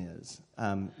question is,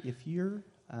 if you're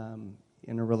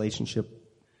in a relationship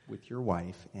with your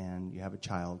wife and you have a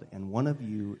child, and one of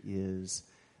you is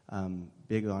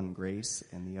big on grace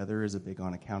and the other is big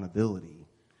on accountability,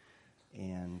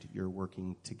 and you're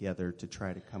working together to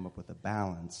try to come up with a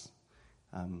balance.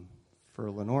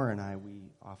 For Lenore and I,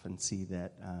 we often see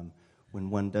that when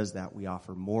one does that, we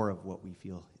offer more of what we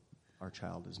feel our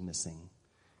child is missing,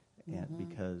 and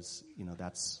because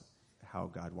that's how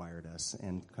God wired us,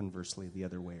 and conversely the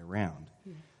other way around.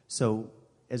 So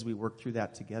as we work through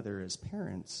that together as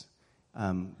parents,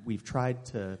 we've tried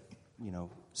to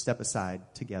step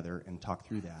aside together and talk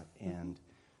through that, and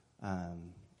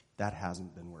that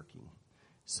hasn't been working.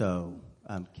 So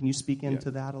can you speak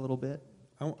into that a little bit?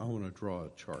 I want to draw a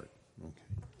chart. Okay.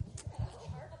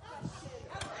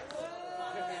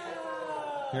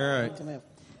 All right.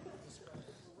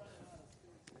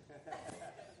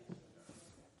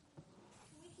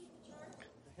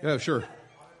 Yeah, sure.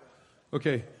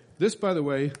 Okay. This, by the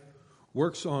way,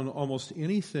 works on almost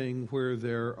anything where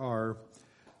there are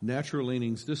natural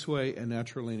leanings this way and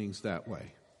natural leanings that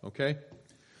way. Okay?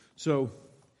 So,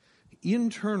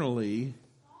 internally,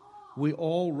 we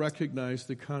all recognize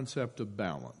the concept of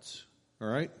balance. All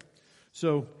right?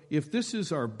 So, if this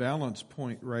is our balance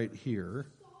point right here,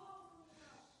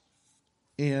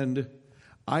 and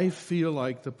I feel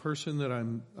like the person that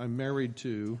I'm married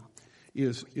to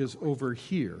is over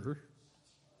here,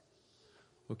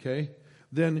 okay,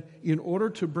 then in order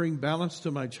to bring balance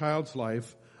to my child's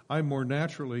life, I'm more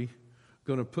naturally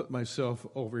going to put myself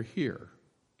over here,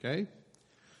 okay?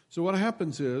 So what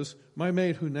happens is, my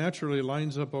mate who naturally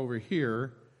lines up over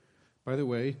here, by the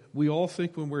way, we all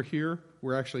think when we're here,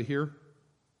 we're actually here.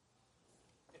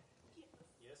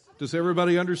 Does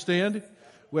everybody understand?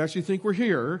 We actually think we're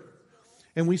here,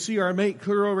 and we see our mate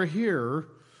clear over here.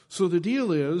 So the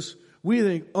deal is, we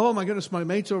think, oh my goodness, my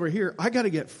mate's over here. I got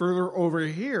to get further over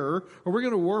here, or we're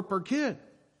going to warp our kid.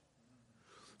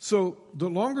 So the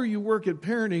longer you work at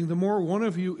parenting, the more one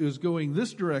of you is going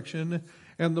this direction,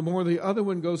 and the more the other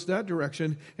one goes that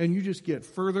direction, and you just get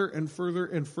further and further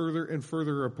and further and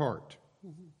further apart.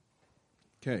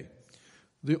 Okay.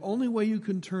 The only way you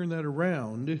can turn that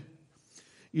around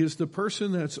is the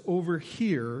person that's over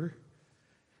here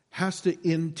has to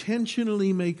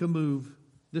intentionally make a move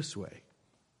this way.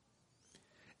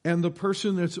 And the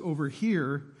person that's over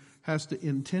here has to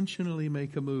intentionally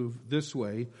make a move this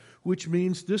way, which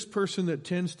means this person that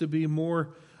tends to be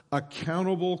more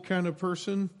accountable kind of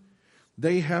person,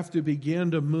 they have to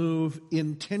begin to move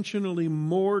intentionally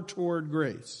more toward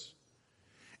grace.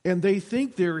 And they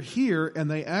think they're here, and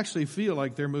they actually feel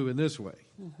like they're moving this way.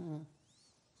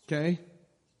 Okay?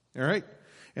 All right?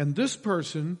 And this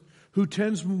person who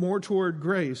tends more toward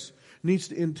grace needs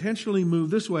to intentionally move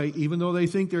this way, even though they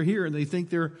think they're here and they think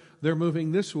they're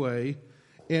moving this way.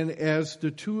 And as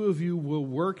the two of you will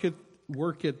work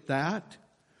at that,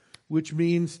 which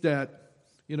means that,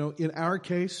 in our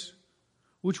case,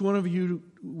 which one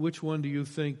do you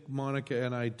think Monica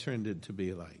and I tended to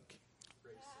be like?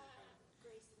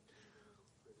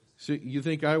 So you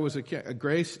think I was a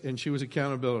grace and she was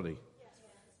accountability?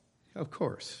 Of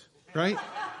course, right?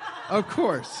 Of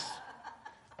course.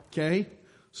 Okay?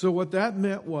 So what that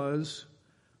meant was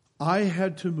I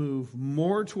had to move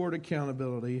more toward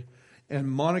accountability, and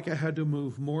Monica had to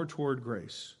move more toward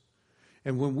grace.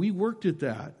 And when we worked at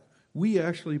that, we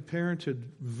actually parented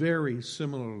very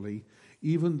similarly,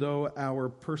 even though our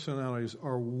personalities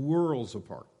are worlds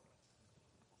apart.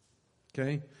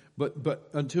 Okay? But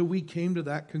until we came to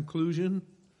that conclusion,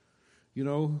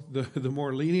 the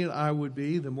more lenient I would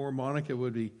be, the more Monica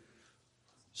would be,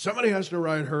 somebody has to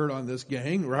ride herd on this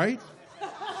gang, right?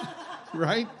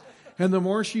 Right? And the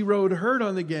more she rode herd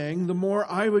on the gang, the more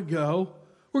I would go,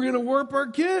 we're going to warp our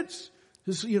kids.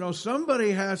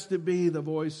 Somebody has to be the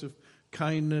voice of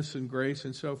kindness and grace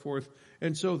and so forth.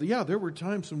 And so, there were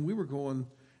times when we were going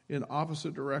in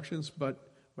opposite directions, but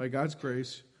by God's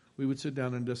grace, we would sit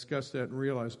down and discuss that and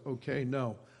realize, okay,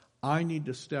 no, I need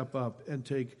to step up and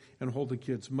take and hold the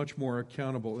kids much more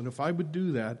accountable. And if I would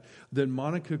do that, then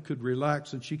Monica could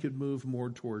relax and she could move more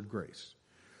toward grace.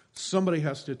 Somebody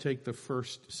has to take the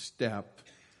first step.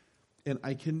 And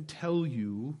I can tell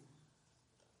you,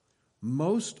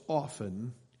 most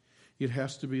often, it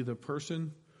has to be the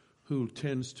person who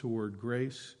tends toward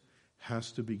grace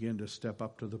has to begin to step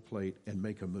up to the plate and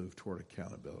make a move toward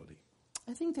accountability.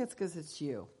 I think that's because it's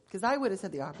you. Because I would have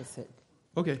said the opposite.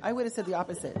 Okay. I would have said the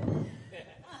opposite.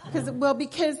 Because the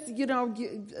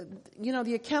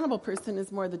accountable person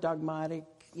is more the dogmatic,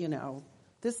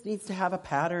 this needs to have a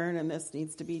pattern and this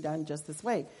needs to be done just this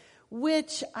way.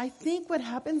 Which I think what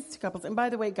happens to couples, and by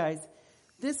the way, guys,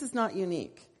 this is not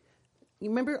unique. You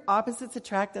remember opposites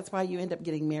attract? That's why you end up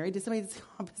getting married to somebody that's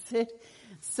opposite.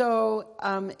 So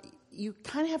you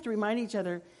kind of have to remind each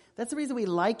other. That's the reason we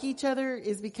like each other,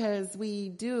 is because we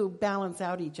do balance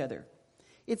out each other.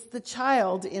 It's the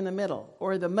child in the middle,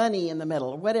 or the money in the middle,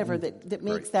 or whatever that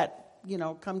makes that,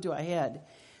 come to a head.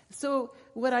 So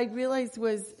what I realized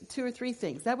was 2 or 3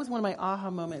 things. That was one of my aha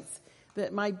moments,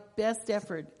 that my best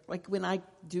effort, like when I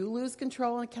do lose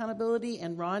control and accountability,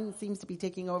 and Ron seems to be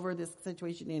taking over this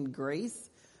situation in grace,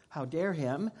 how dare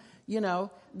him,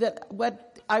 that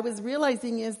what I was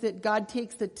realizing is that God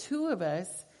takes the 2 of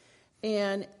us,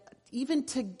 and even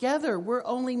together, we're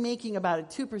only making about a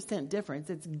 2% difference.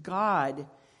 It's God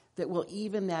that will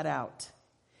even that out.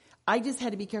 I just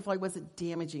had to be careful I wasn't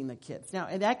damaging the kids. Now,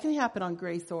 and that can happen on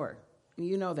Grace or.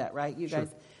 You know that, right? You guys,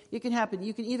 it can happen.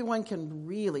 Either one can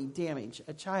really damage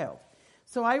a child.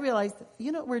 So I realized,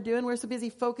 what we're doing? We're so busy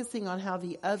focusing on how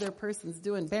the other person's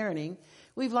doing parenting,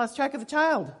 we've lost track of the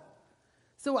child.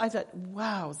 So I thought,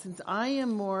 wow, since I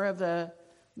am more of the,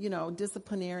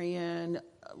 disciplinarian,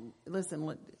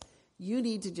 listen, you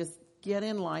need to just get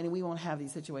in line and we won't have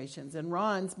these situations. And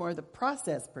Ron's more the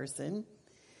process person.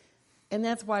 And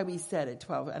that's why we said at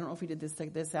 12, I don't know if we did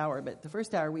this hour, but the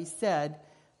first hour we said,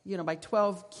 by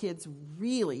 12, kids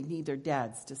really need their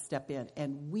dads to step in,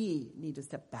 and we need to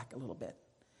step back a little bit.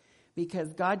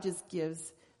 Because God just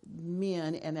gives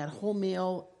men and that whole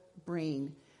male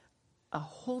brain a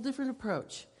whole different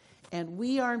approach. And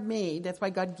we are made, that's why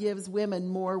God gives women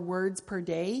more words per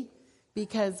day,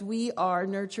 because we are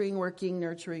nurturing,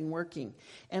 working.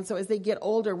 And so as they get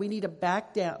older, we need to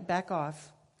back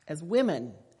off as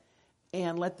women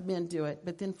and let the men do it.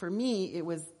 But then for me, it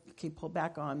was, pull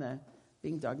back on the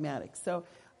being dogmatic. So,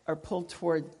 or pull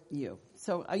toward you.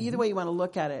 So either way you want to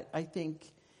look at it, I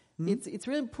think it's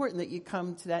really important that you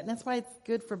come to that. And that's why it's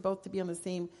good for both to be on the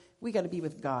same, we got to be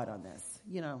with God on this.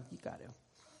 You got to.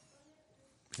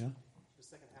 Yeah. The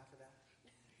second half of that?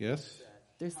 Yes.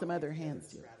 There's some other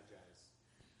hands here.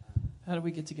 How do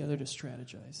we get together to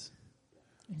strategize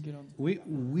and get on?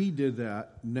 We did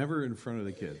that never in front of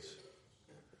the kids.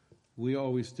 We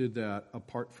always did that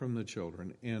apart from the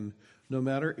children. And no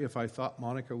matter if I thought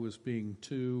Monica was being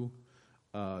too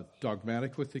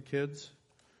dogmatic with the kids,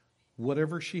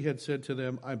 whatever she had said to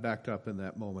them, I backed up in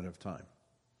that moment of time.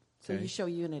 So you show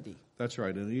unity. That's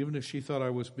right. And even if she thought I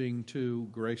was being too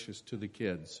gracious to the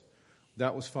kids,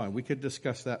 that was fine. We could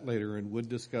discuss that later and would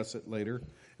discuss it later.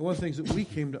 And one of the things that we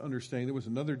came to understand, there was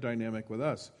another dynamic with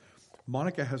us.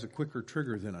 Monica has a quicker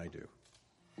trigger than I do.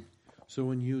 So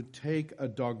when you take a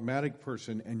dogmatic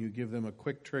person and you give them a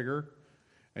quick trigger,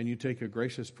 and you take a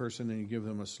gracious person and you give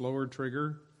them a slower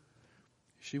trigger,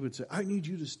 she would say, I need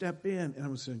you to step in. And I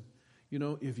was saying,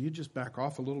 if you just back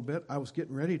off a little bit, I was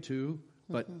getting ready to,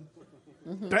 but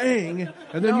bang,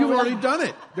 and then you've already done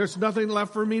it. There's nothing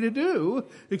left for me to do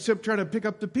except try to pick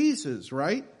up the pieces,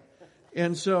 right?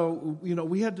 And so,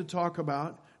 we had to talk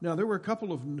about, now there were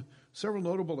several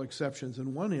notable exceptions,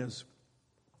 and one is,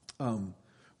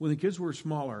 when the kids were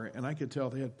smaller, and I could tell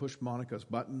they had pushed Monica's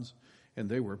buttons, and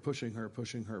they were pushing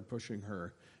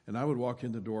her. And I would walk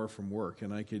in the door from work,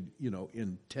 and I could,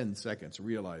 in 10 seconds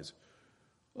realize,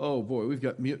 oh boy, we've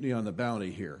got mutiny on the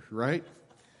bounty here, right?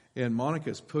 And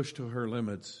Monica's pushed to her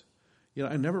limits.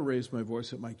 I never raised my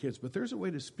voice at my kids, but there's a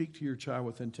way to speak to your child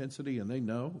with intensity, and they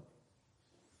know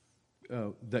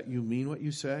that you mean what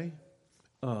you say.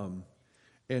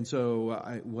 And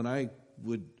so when I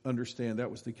would understand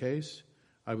that was the case,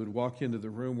 I would walk into the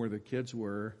room where the kids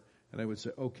were, and I would say,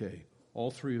 okay,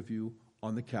 all 3 of you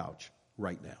on the couch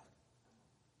right now.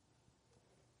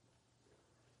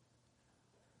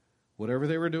 Whatever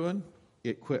they were doing,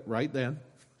 it quit right then.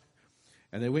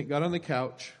 And they got on the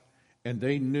couch, and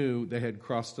they knew they had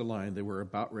crossed the line they were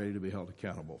about ready to be held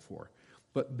accountable for.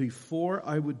 But before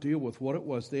I would deal with what it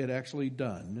was they had actually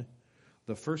done,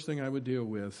 the first thing I would deal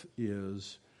with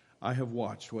is, I have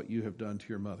watched what you have done to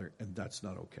your mother, and that's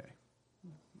not okay.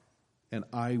 And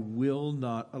I will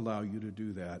not allow you to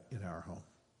do that in our home.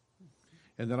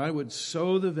 And then I would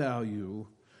sow the value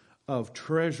of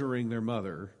treasuring their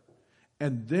mother,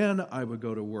 and then I would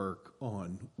go to work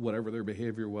on whatever their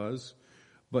behavior was.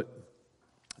 But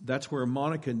that's where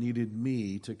Monica needed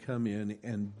me to come in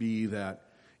and be that,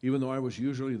 even though I was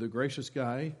usually the gracious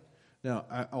guy. Now,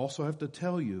 I also have to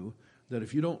tell you that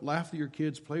if you don't laugh at your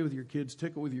kids, play with your kids,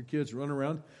 tickle with your kids, run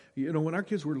around, when our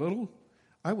kids were little,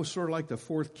 I was sort of like the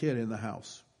 4th kid in the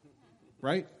house,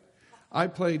 right? I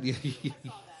played...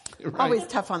 right. Always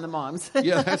tough on the moms.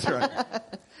 Yeah, that's right.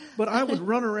 But I would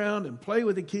run around and play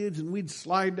with the kids, and we'd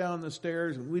slide down the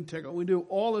stairs, and we'd do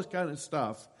all this kind of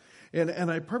stuff.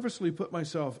 And I purposely put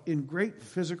myself in great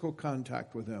physical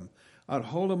contact with them. I'd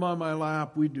hold them on my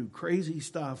lap. We'd do crazy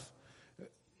stuff.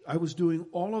 I was doing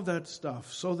all of that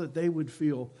stuff so that they would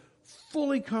feel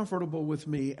fully comfortable with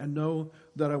me and know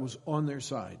that I was on their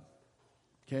side.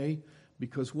 Okay?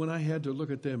 Because when I had to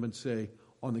look at them and say,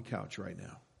 on the couch right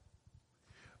now,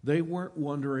 they weren't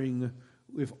wondering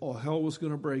if all hell was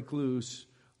going to break loose.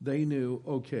 They knew,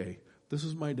 okay, this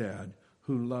is my dad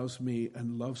who loves me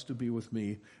and loves to be with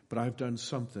me, but I've done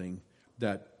something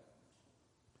that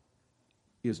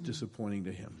is disappointing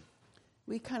to him.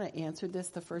 We kind of answered this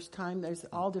the first time. There's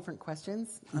all different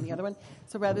questions on the other one.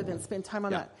 So rather than spend time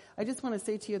on that, I just want to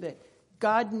say to you that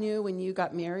God knew when you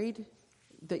got married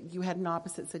that you had an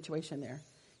opposite situation there.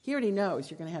 He already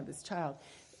knows you're going to have this child.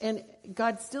 And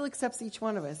God still accepts each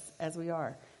one of us as we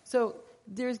are. So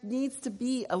there needs to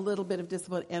be a little bit of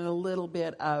discipline and a little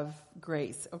bit of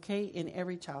grace, okay, in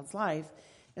every child's life.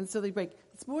 And so they break.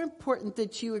 It's more important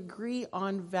that you agree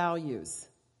on values.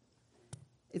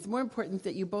 It's more important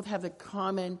that you both have the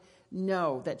common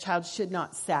no, that child should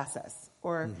not sass us,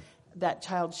 or that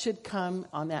child should come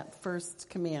on that first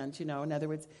command, In other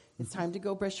words, it's time to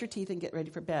go brush your teeth and get ready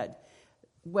for bed.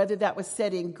 Whether that was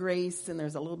said in grace and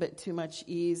there's a little bit too much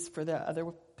ease for the other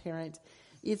parent,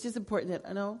 it's just important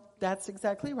that, no, that's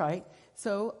exactly right.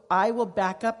 So I will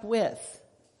back up with.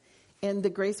 And the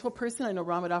graceful person, I know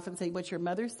Ron would often say, what your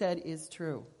mother said is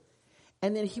true.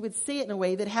 And then he would say it in a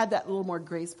way that had that little more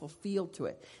graceful feel to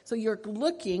it. So you're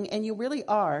looking, and you really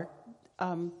are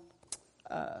a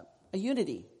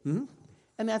unity. Mm-hmm.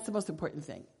 And that's the most important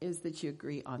thing, is that you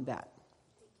agree on that.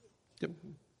 Yep.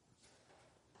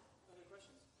 Other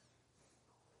questions?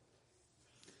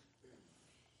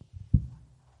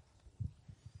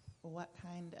 What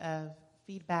kind of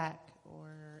feedback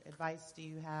or advice do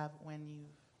you have when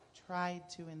you've tried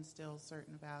to instill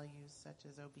certain values such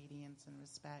as obedience and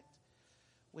respect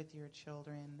with your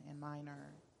children, and mine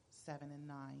are 7 and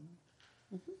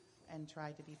 9, and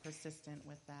tried to be persistent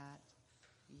with that,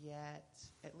 yet,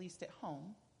 at least at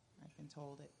home, I've been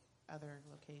told at other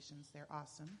locations they're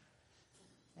awesome,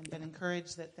 and been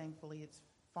encouraged that thankfully it's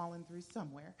fallen through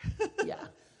somewhere. Yeah.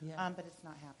 But it's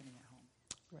not happening at home.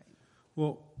 Right.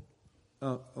 Well,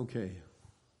 okay.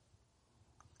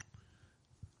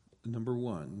 Number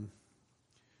one,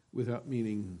 without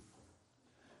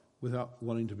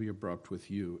wanting to be abrupt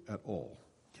with you at all,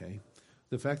 okay?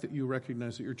 The fact that you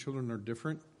recognize that your children are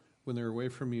different when they're away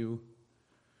from you,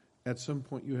 at some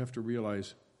point you have to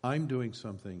realize, I'm doing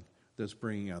something that's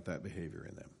bringing out that behavior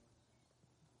in them,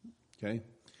 okay?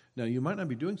 Now, you might not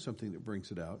be doing something that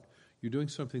brings it out. You're doing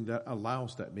something that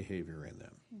allows that behavior in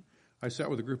them. I sat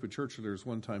with a group of church leaders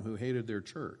one time who hated their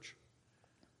church,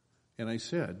 and I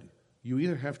said, you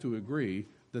either have to agree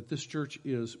that this church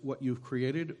is what you've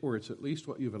created, or it's at least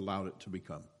what you've allowed it to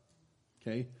become.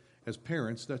 Okay? As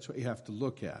parents, that's what you have to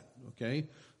look at. Okay?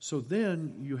 So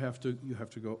then you have to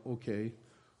go, okay,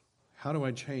 how do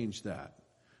I change that?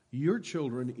 Your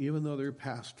children, even though they're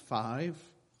past 5,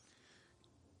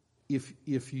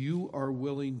 if you are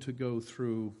willing to go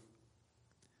through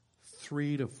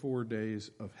 3 to 4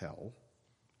 days of hell,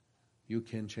 you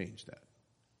can change that.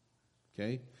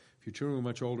 Okay? If your children are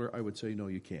much older, I would say, no,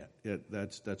 you can't.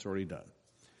 That's already done.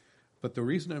 But the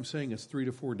reason I'm saying it's 3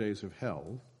 to 4 days of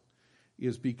hell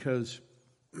is because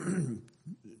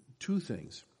 2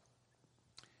 things.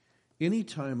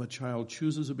 Anytime a child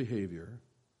chooses a behavior,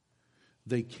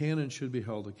 they can and should be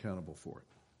held accountable for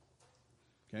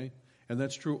it. Okay? And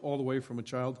that's true all the way from a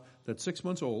child that's 6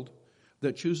 months old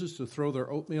that chooses to throw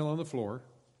their oatmeal on the floor.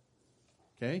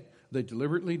 Okay? They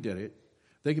deliberately did it.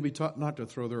 They can be taught not to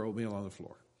throw their oatmeal on the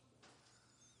floor.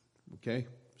 Okay?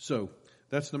 So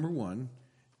that's number one.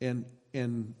 And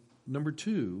number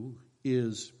 2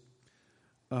 is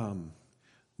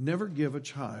never give a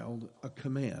child a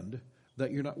command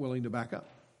that you're not willing to back up.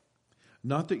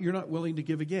 Not that you're not willing to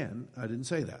give again. I didn't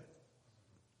say that.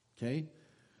 Okay?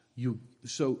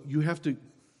 So you have to...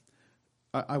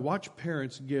 I watch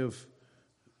parents give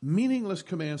meaningless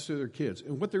commands to their kids.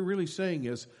 And what they're really saying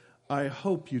is, I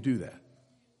hope you do that.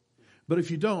 But if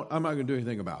you don't, I'm not going to do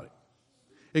anything about it.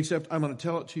 Except I'm going to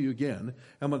tell it to you again.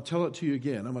 I'm going to tell it to you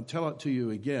again. I'm going to tell it to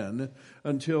you again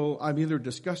until I'm either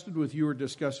disgusted with you or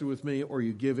disgusted with me, or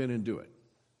you give in and do it.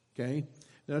 Okay?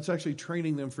 That's actually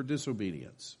training them for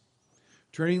disobedience.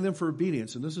 Training them for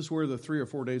obedience. And this is where the 3 or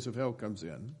 4 days of hell comes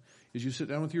in. Is you sit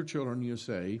down with your children and you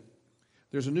say,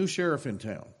 there's a new sheriff in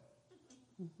town.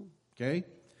 Okay?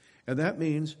 And that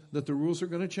means that the rules are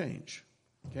going to change.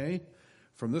 Okay?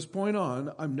 From this point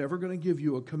on, I'm never going to give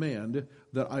you a command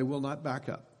that I will not back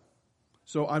up.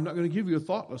 So I'm not going to give you a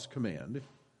thoughtless command.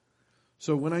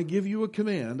 So when I give you a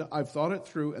command, I've thought it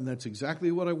through, and that's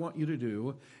exactly what I want you to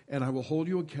do, and I will hold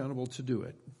you accountable to do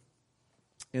it.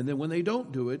 And then when they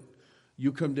don't do it,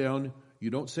 you come down, you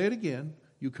don't say it again,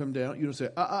 you come down, you don't say,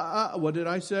 what did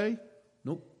I say?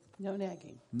 Nope. No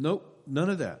nagging. Nope, none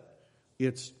of that.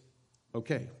 It's,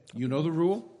 okay, you know the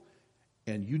rule,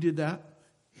 and you did that,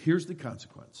 here's the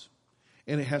consequence.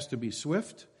 And it has to be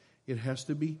swift, it has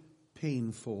to be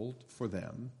painful for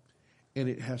them, and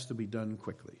it has to be done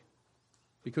quickly.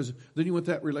 Because then you want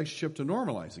that relationship to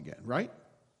normalize again, right?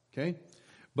 Okay?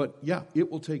 But yeah,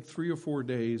 it will take 3 or 4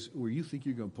 days where you think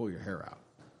you're going to pull your hair out.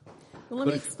 Well, let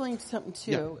me explain something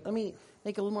too. Yeah. Let me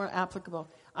make it a little more applicable.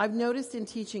 I've noticed in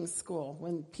teaching school,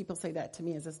 when people say that to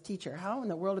me as a teacher, how in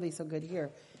the world are they so good here?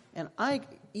 And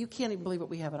you can't even believe what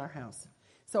we have at our house.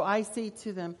 So I say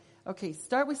to them, okay,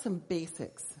 start with some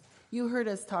basics. You heard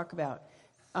us talk about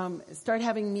start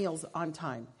having meals on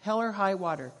time. Hell or high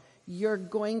water. You're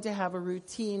going to have a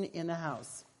routine in the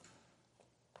house.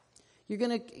 You're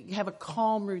going to have a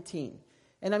calm routine.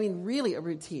 And I mean really a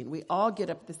routine. We all get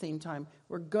up at the same time.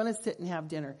 We're going to sit and have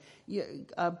dinner. You,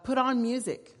 put on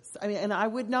music. I mean, and I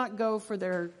would not go for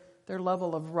their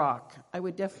level of rock. I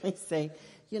would definitely say,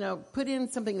 put in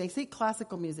something. They say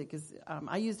classical music is,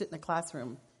 I used it in the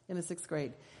classroom in the 6th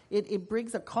grade. It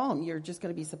brings a calm you're just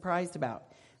going to be surprised about.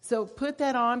 So put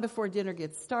that on before dinner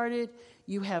gets started.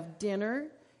 You have dinner.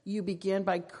 You begin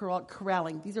by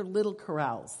corralling. These are little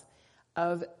corrals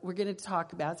of we're going to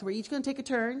talk about. So we're each going to take a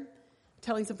turn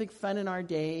telling something fun in our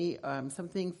day,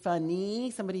 something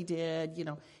funny somebody did.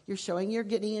 You're showing you're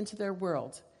getting into their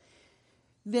world.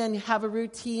 Then have a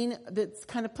routine that's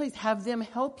kind of placed. Have them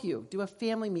help you. Do a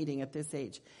family meeting at this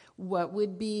age. What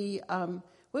would be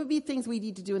things we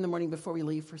need to do in the morning before we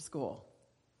leave for school?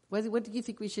 What do you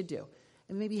think we should do?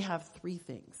 And maybe have 3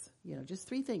 things, just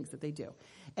 3 things that they do.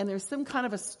 And there's some kind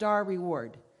of a star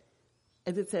reward.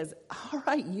 And it says, all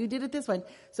right, you did it this one.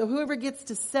 So whoever gets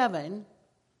to 7,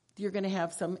 you're going to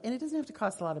have some, and it doesn't have to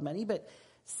cost a lot of money, but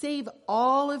save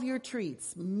all of your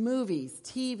treats, movies,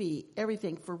 TV,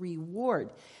 everything for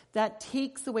reward. That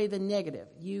takes away the negative.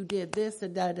 You did this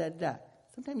and da.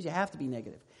 Sometimes you have to be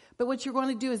negative. But what you're going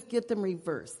to do is get them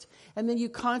reversed. And then you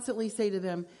constantly say to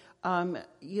them,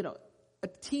 a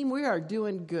team, we are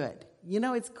doing good.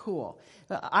 It's cool.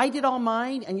 I did all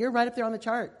mine, and you're right up there on the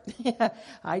chart.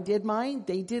 I did mine.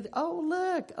 They did. Oh,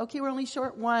 look. Okay, we're only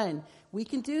short 1. We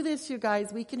can do this, you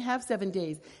guys. We can have 7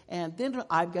 days. And then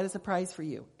I've got a surprise for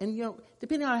you. And,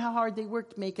 depending on how hard they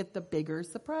worked, make it the bigger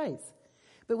surprise.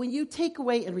 But when you take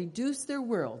away and reduce their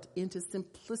world into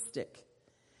simplistic,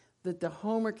 that the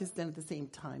homework is done at the same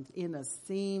time, in the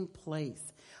same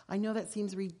place. I know that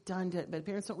seems redundant, but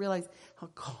parents don't realize how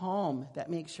calm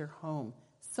that makes your home.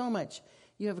 So much.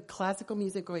 You have classical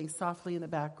music going softly in the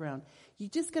background. You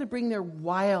just got to bring their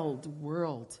wild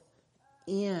world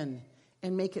in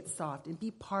and make it soft and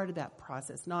be part of that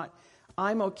process. Not,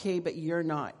 I'm okay, but you're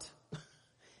not.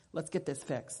 Let's get this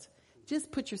fixed.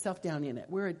 Just put yourself down in it.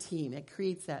 We're a team. It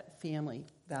creates that family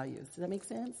values. Does that make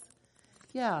sense?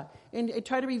 Yeah, and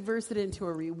try to reverse it into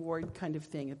a reward kind of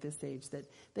thing at this age,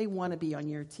 that they want to be on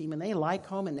your team and they like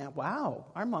home, and now, wow,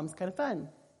 our mom's kind of fun,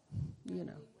 When it's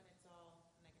all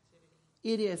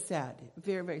negativity. It is sad,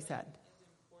 very, very sad. It's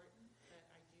important, but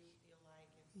I do feel like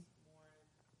it's more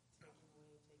taking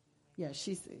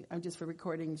away. Yeah, I'm just for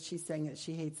recording, she's saying that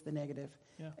she hates the negative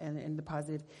Yeah. and the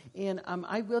positive. And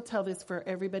I will tell this for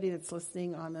everybody that's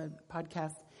listening on the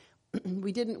podcast.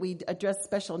 We addressed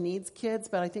special needs kids,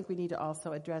 but I think we need to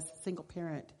also address single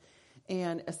parent.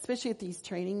 And especially at these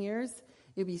training years,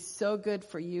 it'd be so good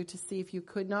for you to see if you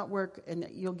could not work, and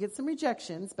you'll get some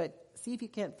rejections, but see if you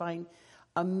can't find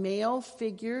a male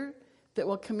figure that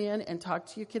will come in and talk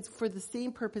to your kids for the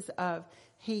same purpose of,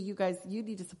 hey, you guys, you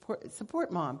need to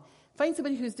support mom. Find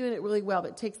somebody who's doing it really well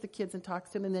that takes the kids and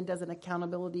talks to them and then does an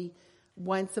accountability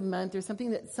once a month or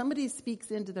something, that somebody speaks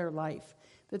into their life,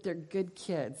 that they're good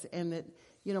kids, and that,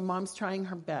 mom's trying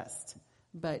her best.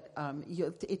 But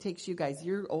it takes you guys.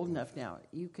 You're old enough now.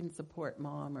 You can support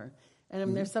mom.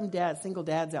 There's some single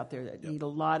dads out there that need a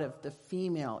lot of the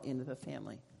female into the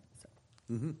family.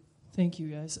 So. Thank you,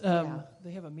 guys.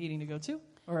 They have a meeting to go to,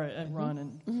 or Ron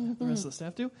and the rest of the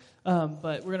staff do.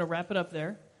 But we're going to wrap it up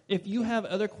there. If you have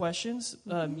other questions,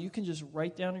 you can just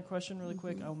write down your question really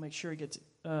quick. I'll make sure it gets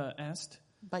asked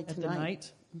by at the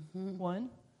night one.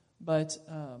 But,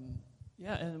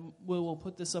 and we'll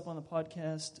put this up on the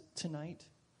podcast tonight,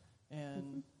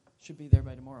 and should be there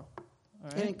by tomorrow. All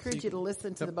right? And I encourage you to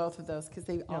listen to the both of those, because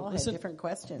they all have different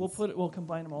questions. We'll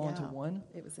combine them all into one.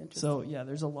 It was interesting. So,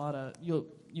 there's a lot of,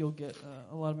 you'll get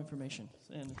a lot of information,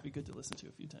 and it'll be good to listen to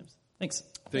a few times. Thanks.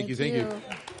 Thank you.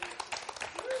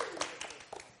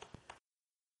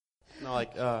 No,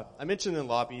 I mentioned in the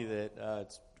lobby that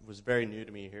it was very new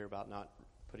to me here about not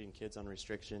putting kids on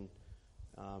restriction,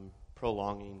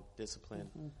 prolonging discipline.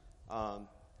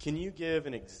 Can you give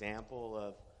an example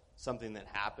of something that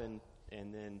happened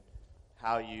and then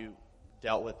how you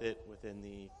dealt with it within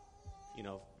the,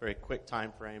 very quick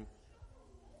time frame?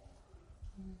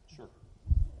 Sure.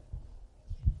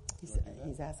 He's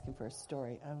asking for a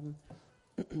story.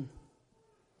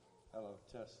 Hello,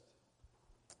 testing.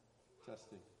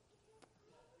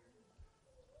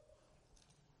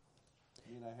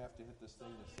 I have to hit this thing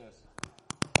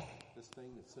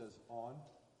that says on.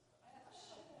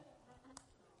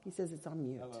 He says it's on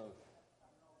mute. Hello.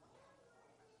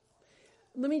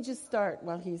 Let me just start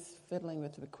while he's fiddling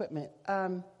with the equipment.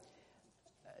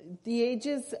 The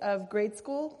ages of grade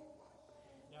school,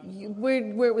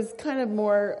 where it was kind of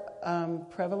more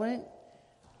prevalent,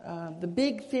 the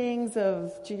big things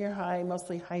of junior high,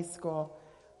 mostly high school,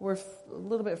 were a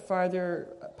little bit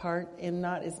farther apart and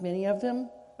not as many of them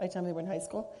by the time they were in high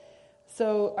school.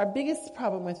 So our biggest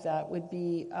problem with that would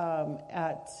be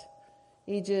at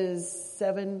ages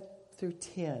 7 through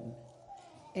 10.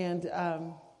 And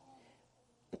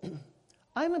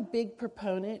I'm a big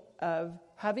proponent of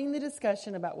having the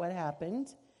discussion about what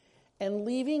happened and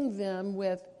leaving them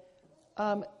with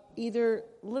either,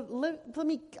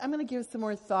 I'm going to give some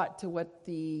more thought to what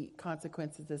the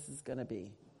consequences of this is going to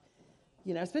be.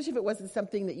 Especially if it wasn't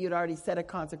something that you'd already set a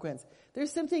consequence.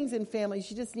 There's some things in families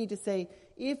you just need to say,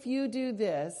 if you do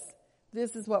this,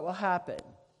 this is what will happen.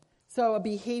 So a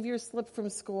behavior slip from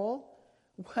school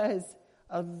was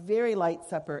a very light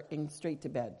supper and straight to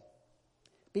bed.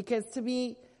 Because to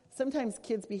me, sometimes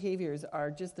kids' behaviors are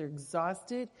just, they're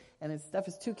exhausted and this stuff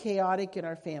is too chaotic in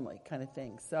our family kind of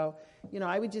thing. So,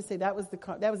 I would just say that was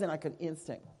in like an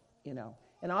instant,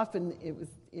 And often it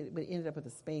ended up with a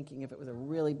spanking if it was a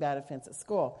really bad offense at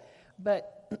school.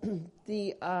 But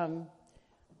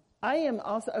I am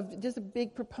also just a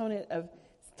big proponent of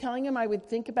telling them I would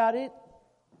think about it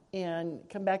and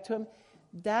come back to them.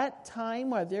 That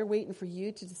time while they're waiting for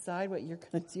you to decide what you're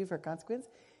going to do for a consequence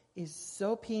is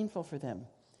so painful for them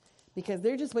because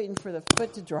they're just waiting for the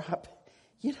foot to drop,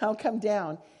 come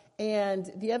down. And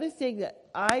the other thing that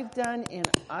I've done and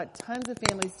tons of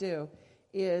families do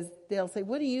is they'll say,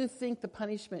 what do you think the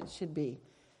punishment should be?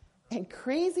 And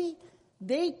crazy,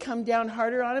 they come down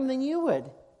harder on them than you would.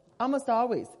 Almost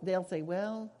always. They'll say,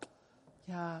 well,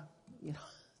 yeah,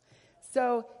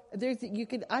 So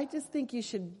I just think you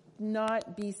should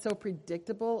not be so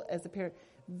predictable as a parent.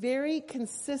 Very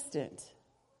consistent.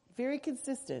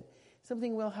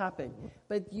 Something will happen.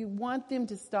 But you want them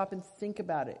to stop and think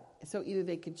about it. So either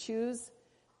they could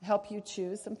help you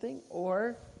choose something,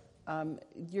 or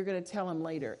you're going to tell them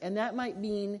later. And that might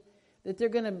mean that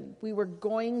we were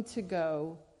going to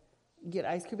go get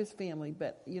ice cream as family,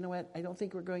 but you know what? I don't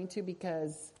think we're going to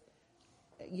because,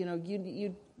 you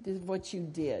this is what you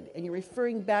did. And you're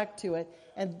referring back to it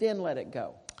and then let it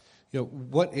go.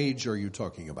 What age are you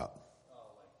talking about?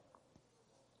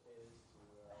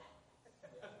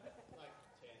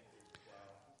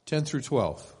 10 through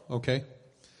 12. Okay.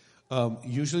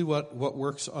 Usually what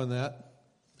works on that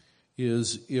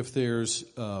is if there's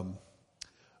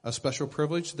a special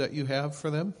privilege that you have for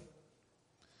them,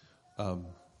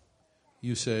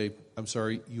 you say, I'm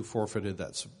sorry, you forfeited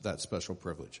that special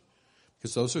privilege.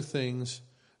 Because those are things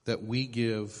that we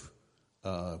give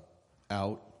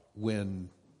out when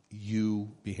you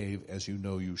behave as you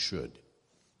know you should.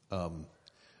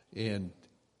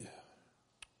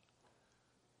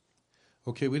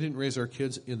 Okay, we didn't raise our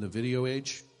kids in the video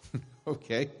age.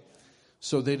 Okay.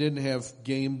 So they didn't have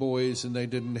Game Boys and they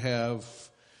didn't have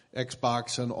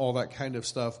Xbox and all that kind of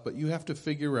stuff. But you have to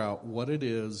figure out what it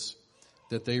is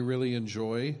that they really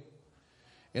enjoy.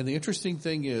 And the interesting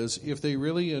thing is, if they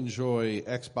really enjoy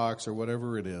Xbox or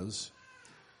whatever it is,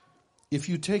 if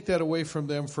you take that away from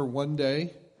them for one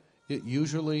day, it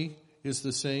usually is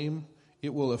the same.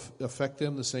 It will affect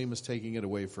them the same as taking it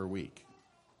away for a week.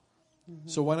 Mm-hmm.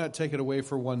 So why not take it away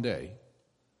for one day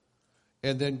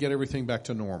and then get everything back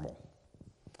to normal?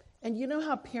 And you know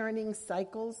how parenting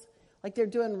cycles, like they're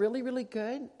doing really, really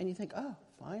good, and you think, oh,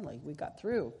 finally, we got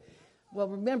through. Well,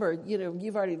 remember,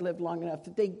 you've already lived long enough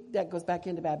that goes back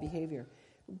into bad behavior.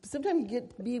 Sometimes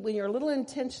when you're a little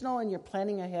intentional and you're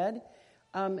planning ahead,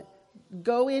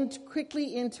 go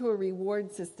quickly into a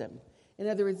reward system. In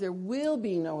other words, there will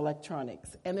be no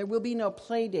electronics and there will be no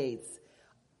play dates.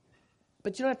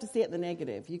 But you don't have to say it in the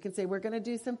negative. You can say, we're going to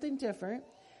do something different.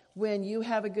 When you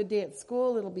have a good day at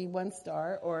school, it'll be 1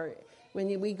 star. Or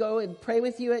when we go and pray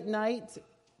with you at night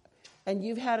and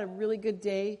you've had a really good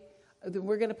day, then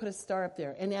we're going to put a star up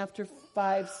there. And after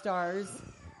 5 stars,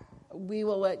 we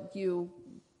will let you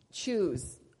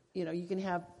choose. You can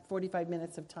have 45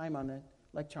 minutes of time on the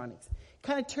electronics.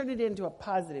 Kind of turn it into a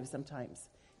positive sometimes.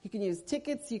 You can use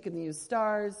tickets, you can use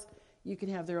stars, you can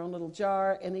have their own little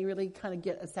jar, and they really kind of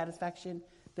get a satisfaction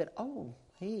that, oh,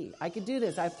 hey, I could do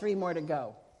this. I have 3 more to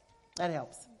go. That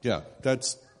helps. Yeah,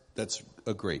 that's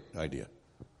a great idea.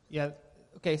 Yeah.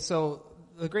 Okay, so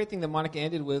the great thing that Monica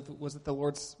ended with was that the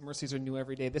Lord's mercies are new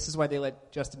every day. This is why they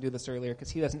let Justin do this earlier, because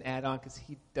he doesn't add on, because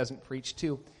he doesn't preach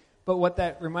too. But what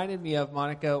that reminded me of,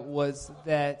 Monica, was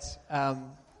that I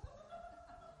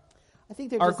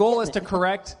think our goal is to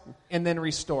correct and then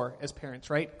restore as parents,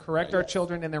 right? Correct our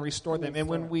children and then restore them. And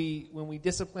when we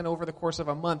discipline over the course of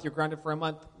a month, you're grounded for a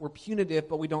month, we're punitive,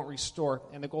 but we don't restore.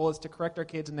 And the goal is to correct our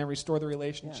kids and then restore the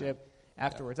relationship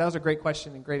afterwards. That was a great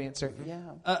question and great answer. Yeah.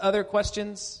 Other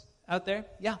questions out there?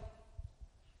 Yeah.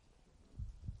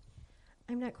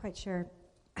 I'm not quite sure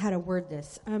how to word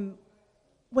this.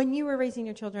 When you were raising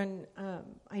your children,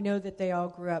 I know that they all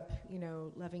grew up,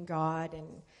 loving God, and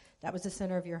that was the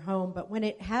center of your home. But when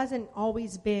it hasn't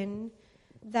always been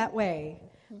that way,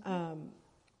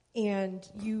 and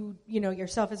you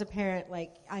yourself as a parent,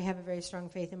 like I have a very strong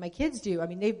faith, and my kids do. I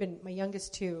mean, my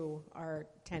youngest 2 are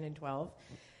 10 and 12,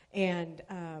 and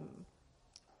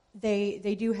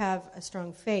they do have a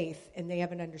strong faith, and they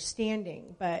have an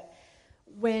understanding. But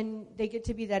when they get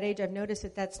to be that age, I've noticed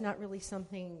that that's not really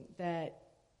something that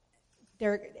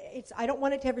I don't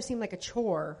want it to ever seem like a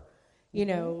chore,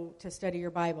 to study your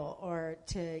Bible or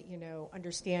to,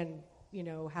 understand,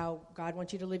 how God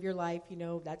wants you to live your life.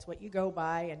 That's what you go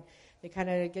by. And they kind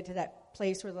of get to that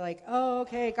place where they're like, oh,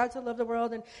 okay, God so loved the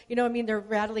world. And, they're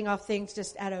rattling off things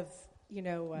just out of,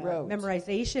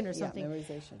 memorization or something. Yeah,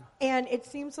 memorization. And it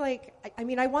seems like,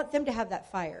 I want them to have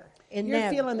that fire in them.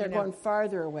 You're feeling they're going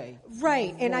farther away.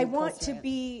 Right. And I want to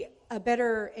be a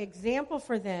better example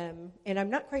for them. And I'm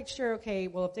not quite sure, okay,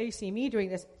 well, if they see me doing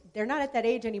this, they're not at that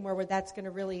age anymore where that's going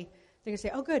to really, they're going to say,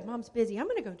 oh, good, Mom's busy. I'm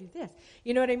going to go do this.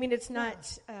 You know what I mean? It's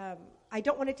not, I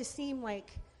don't want it to seem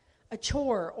like a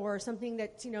chore or something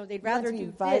that, they'd rather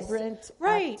do vibrant, this.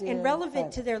 Right, active, and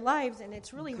relevant to their lives. And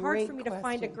it's really hard for me to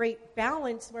find a great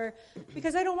balance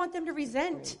because I don't want them to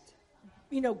resent,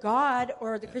 God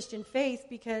or the Christian faith,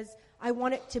 because I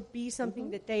want it to be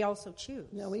something that they also choose.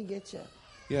 No, we get you.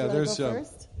 Yeah, there's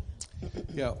first?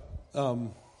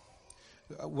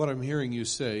 What I'm hearing you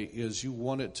say is you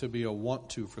want it to be a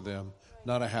want to for them,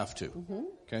 not a have to. Mm-hmm.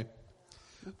 Okay.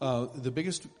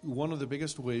 One of the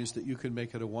biggest ways that you can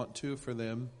make it a want to for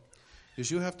them is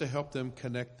you have to help them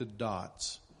connect the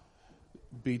dots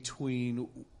between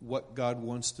what God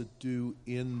wants to do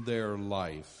in their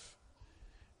life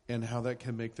and how that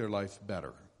can make their life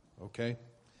better. Okay.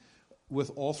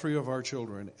 With all 3 of our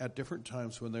children, at different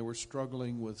times when they were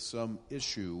struggling with some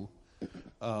issue,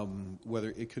 whether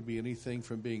it could be anything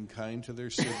from being kind to their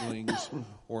siblings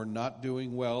or not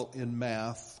doing well in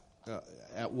math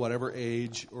at whatever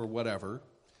age or whatever,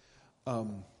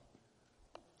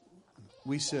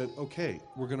 we said, okay,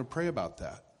 we're going to pray about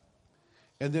that.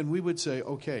 And then we would say,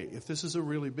 okay, if this is a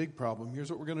really big problem,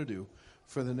 here's what we're going to do.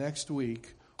 For the next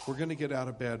week, we're going to get out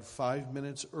of bed 5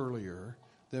 minutes earlier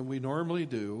than we normally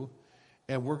do,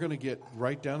 and we're going to get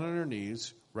right down on our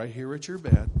knees right here at your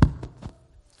bed,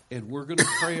 and we're going to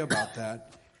pray about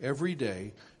that every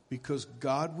day, because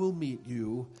God will meet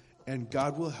you and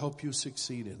God will help you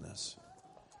succeed in this.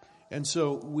 And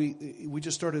so we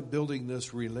just started building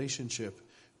this relationship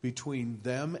between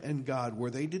them and God,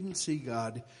 where they didn't see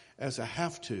God as a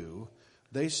have to.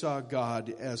 They saw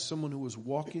God as someone who was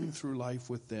walking through life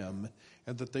with them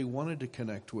and that they wanted to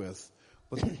connect with.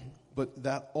 But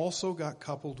that also got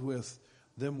coupled with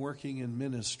them working in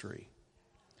ministry.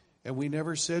 And we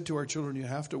never said to our children, you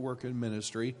have to work in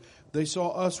ministry. They saw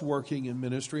us working in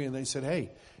ministry and they said,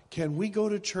 hey, can we go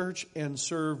to church and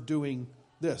serve doing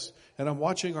this? And I'm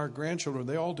watching our grandchildren.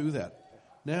 They all do that.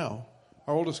 Now,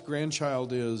 our oldest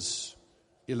grandchild is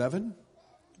 11,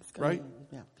 right?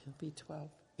 Yeah, he'll be 12.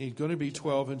 He's going to be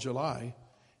 12 in July.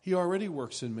 He already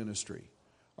works in ministry.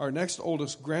 Our next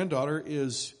oldest granddaughter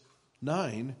is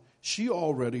 9. She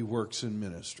already works in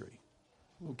ministry.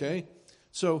 Okay?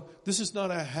 So this is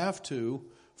not a have to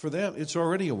for them. It's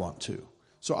already a want to.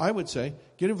 So I would say,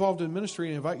 get involved in ministry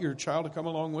and invite your child to come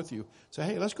along with you. Say,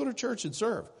 hey, let's go to church and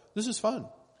serve. This is fun.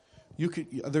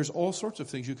 There's all sorts of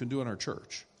things you can do in our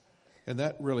church. And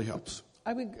that really helps.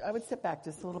 I would step back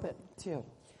just a little bit, too.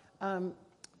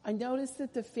 I noticed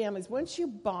that the families, once you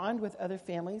bond with other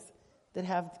families that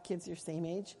have kids your same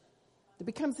age, it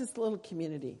becomes this little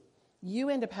community. You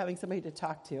end up having somebody to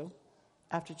talk to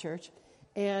after church,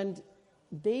 and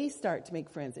they start to make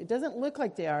friends. It doesn't look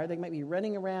like they are. They might be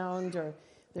running around, or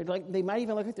they might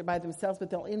even look like they're by themselves, but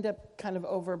they'll end up kind of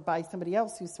over by somebody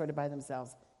else who's sort of by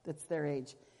themselves that's their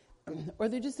age. or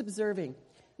they're just observing,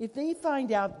 if they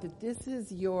find out that this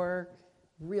is your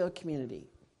real community,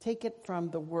 take it from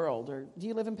the world, or do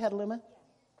you live in Petaluma?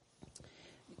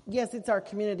 Yes, it's our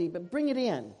community, but bring it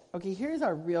in. Okay, here's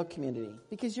our real community,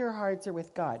 because your hearts are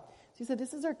with God. So he said,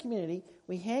 this is our community.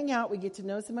 We hang out, we get to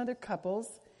know some other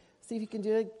couples, see if you can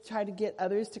do it, try to get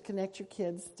others to connect your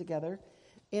kids together.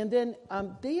 And then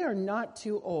they are not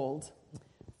too old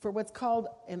for what's called,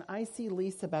 and I see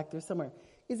Lisa back there somewhere.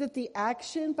 Is it the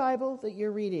Action Bible that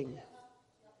you're reading?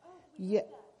 Yeah.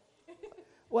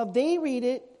 Well, they read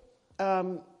it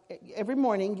every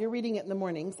morning. You're reading it in the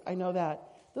mornings. I know that.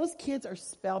 Those kids are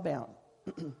spellbound.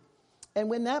 And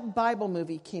when that Bible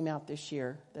movie came out this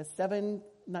year, the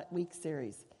 7-week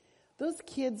series, those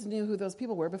kids knew who those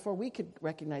people were before we could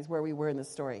recognize where we were in the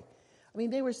story. I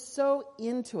mean, they were so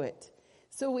into it.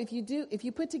 So if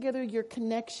you put together your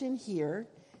connection here,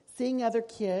 seeing other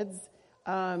kids,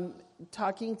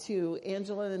 talking to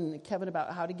Angela and Kevin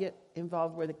about how to get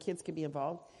involved where the kids can be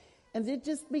involved, and it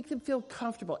just makes them feel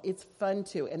comfortable. It's fun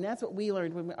too, and that's what we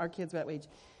learned when our kids were that age.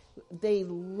 They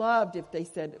loved if they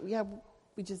said, "Yeah,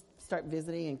 we just start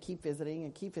visiting and keep visiting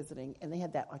and keep visiting," and they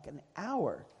had that like an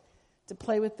hour to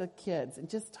play with the kids and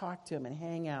just talk to them and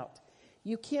hang out.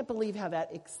 You can't believe how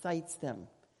that excites them.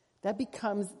 That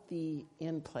becomes the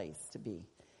in place to be.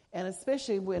 And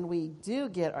especially when we do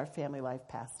get our family life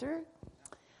pastor,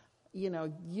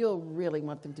 you'll really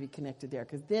want them to be connected there,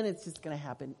 because then it's just going to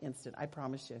happen instant. I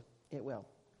promise you, it will.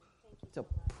 So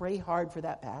pray hard for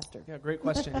that pastor. Yeah, great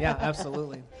question. Yeah,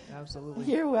 absolutely. Absolutely.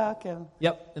 You're welcome.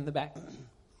 Yep, in the back.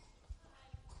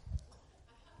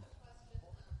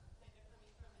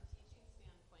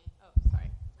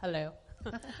 Hello.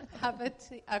 I have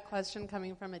a question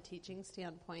coming from a teaching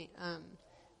standpoint,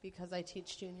 because I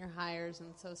teach junior hires,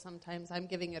 and so sometimes I'm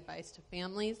giving advice to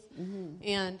families. Mm-hmm.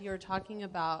 And you're talking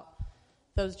about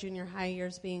those junior high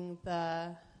years being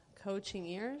the coaching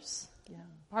years. Yeah.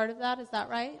 Part of that, is that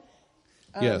right?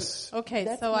 Yes.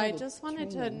 Okay, so I just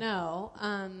wanted to know,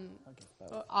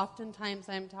 oftentimes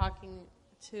I'm talking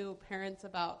to parents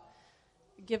about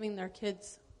giving their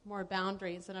kids more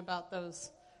boundaries and about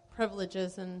those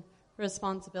privileges and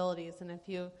responsibilities. And if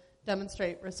you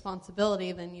demonstrate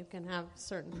responsibility, then you can have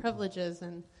certain privileges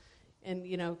and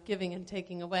giving and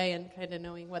taking away, and kind of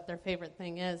knowing what their favorite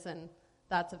thing is, and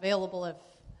that's available if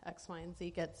X, Y, and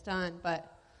Z gets done.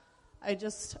 But I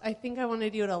think I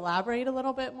wanted you to elaborate a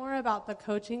little bit more about the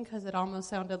coaching, because it almost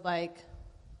sounded like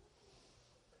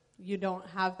you don't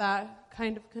have that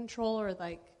kind of control, or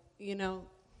I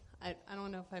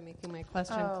don't know if I'm making my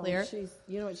question clear.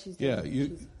 You know what she's doing? Yeah,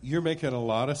 you're making a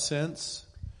lot of sense.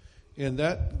 And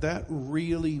that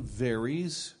really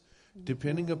varies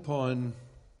depending upon,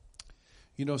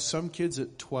 some kids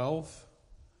at 12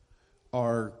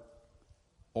 are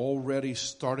already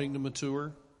starting to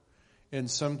mature, and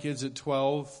some kids at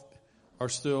 12 are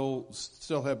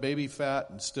still have baby fat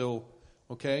and still,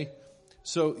 okay?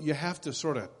 So you have to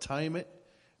sort of time it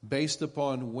based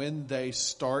upon when they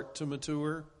start to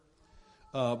mature.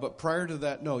 But prior to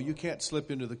that, no, you can't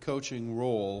slip into the coaching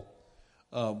role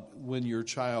when your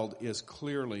child is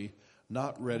clearly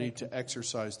not ready to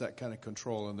exercise that kind of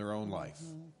control in their own life.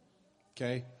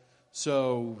 Okay?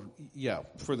 So, yeah,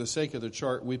 for the sake of the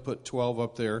chart, we put 12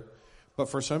 up there. But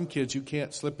for some kids, you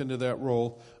can't slip into that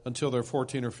role until they're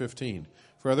 14 or 15.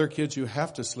 For other kids, you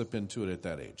have to slip into it at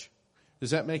that age.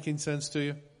 Is that making sense to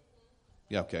you?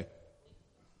 Yeah, okay.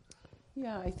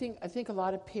 Yeah, I think a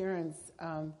lot of parents,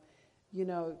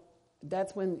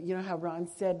 that's when, how Ron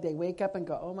said, they wake up and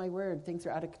go, oh my word, things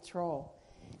are out of control.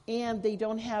 And they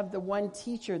don't have the one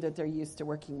teacher that they're used to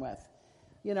working with.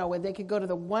 When they could go to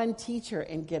the one teacher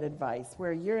and get advice,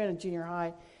 where you're in a junior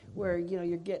high, where,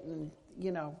 you're getting,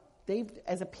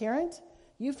 as a parent,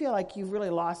 you feel like you've really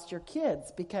lost your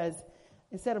kids, because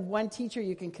instead of one teacher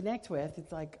you can connect with,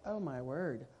 it's like, oh my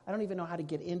word, I don't even know how to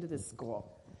get into this school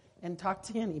and talk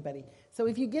to anybody. So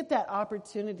if you get that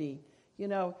opportunity,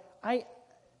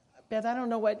 Beth, I don't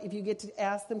know if you get to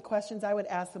ask them questions. I would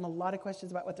ask them a lot of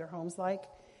questions about what their home's like.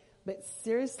 But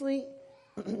seriously,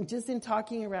 just in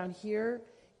talking around here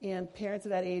and parents of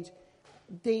that age,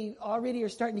 they already are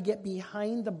starting to get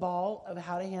behind the ball of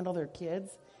how to handle their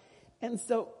kids. And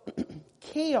so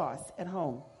chaos at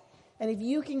home. And if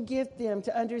you can get them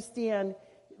to understand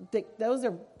that those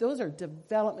are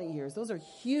development years. Those are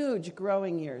huge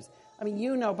growing years. I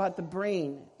mean, about the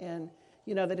brain, and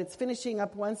that it's finishing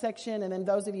up one section, and then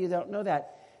those of you that don't know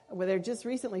that, where they're just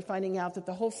recently finding out that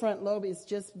the whole front lobe is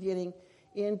just getting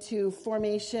into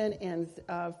formation and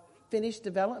finished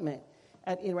development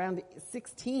at around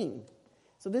 16.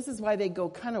 So this is why they go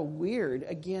kind of weird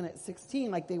again at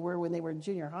 16, like they were when they were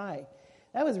junior high.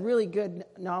 That was really good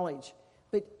knowledge.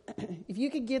 But if you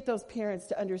could get those parents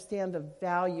to understand the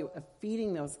value of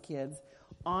feeding those kids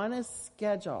on a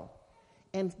schedule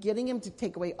and getting them to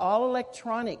take away all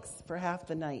electronics for half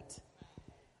the night.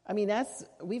 I mean,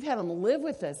 we've had them live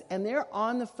with us, and they're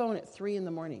on the phone at 3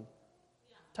 a.m.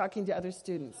 talking to other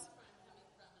students.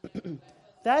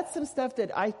 That's some stuff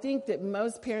that I think that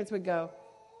most parents would go,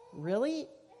 really?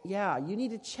 Yeah, you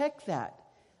need to check that.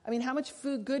 I mean, how much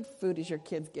good food is your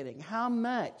kids getting? How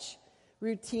much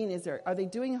routine is there? Are they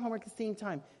doing homework at the same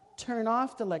time? Turn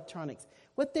off the electronics.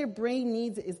 What their brain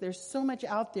needs is there's so much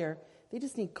out there. They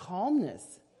just need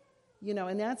calmness,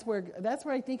 and that's where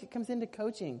I think it comes into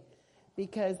coaching,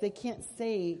 because they can't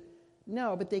say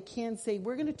no, but they can say,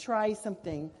 we're going to try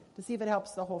something to see if it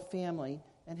helps the whole family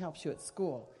and helps you at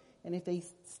school. And if they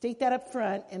state that up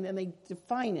front and then they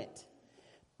define it,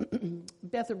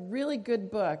 Beth, a really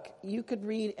good book you could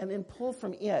read and then pull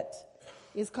from it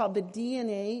is called The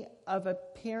DNA of a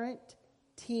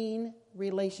Parent-Teen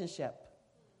Relationship.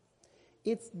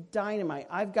 It's dynamite.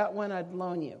 I've got one I'd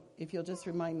loan you if you'll just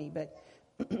remind me. But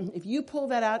if you pull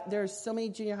that out, there's so many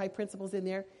junior high principles in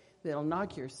there that'll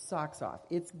knock your socks off.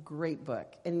 It's a great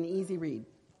book and an easy read.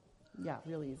 Yeah,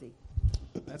 really easy.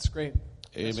 That's great.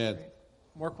 Amen. That's great.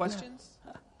 More questions?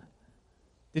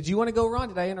 Did you want to go, Ron?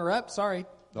 Did I interrupt? Sorry.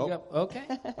 Nope. Okay.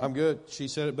 I'm good. She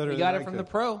said it better You than I got it from could. the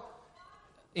pro.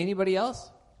 Anybody else?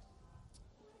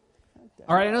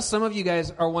 All right, I know some of you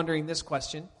guys are wondering this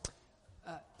question.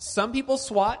 Some people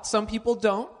SWAT, some people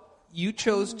don't. You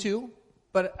chose to,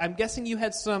 but I'm guessing you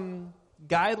had some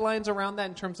guidelines around that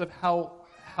in terms of how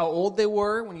old they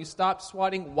were when you stopped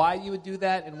swatting, why you would do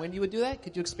that, and when you would do that.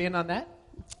 Could you expand on that?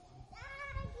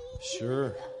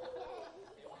 Sure.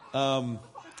 Well,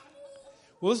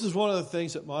 this is one of the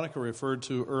things that Monica referred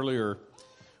to earlier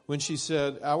when she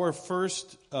said our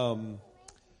first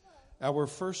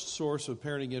source of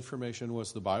parenting information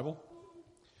was the Bible.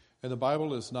 And the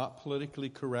Bible is not politically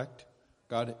correct.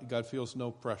 God feels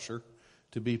no pressure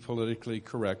to be politically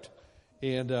correct.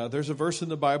 And there's a verse in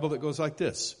the Bible that goes like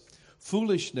this: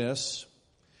 foolishness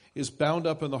is bound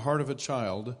up in the heart of a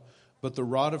child, but the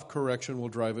rod of correction will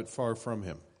drive it far from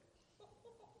him.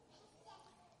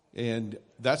 And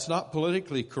that's not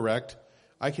politically correct.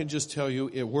 I can just tell you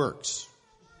it works.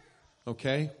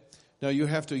 Okay? Now you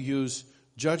have to use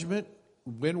judgment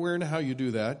when, where, and how you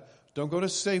do that. Don't go to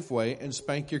Safeway and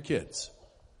spank your kids.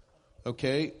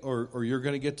 Okay? Or you're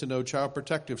going to get to know Child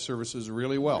Protective Services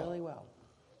really well. Really well.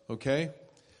 Okay?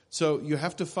 So you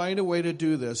have to find a way to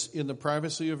do this in the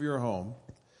privacy of your home.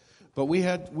 But we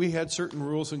had certain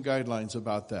rules and guidelines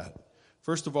about that.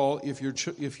 First of all, if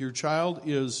your child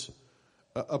is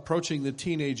approaching the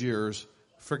teenage years,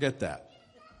 forget that.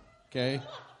 Okay?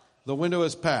 The window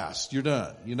is passed. You're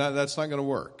done. That's not going to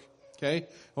work. Okay?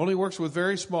 Only works with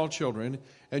very small children,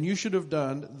 and you should have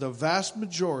done the vast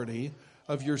majority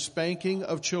of your spanking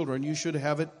of children. You should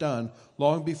have it done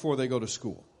long before they go to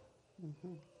school.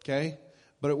 Okay?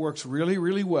 But it works really,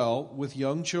 really well with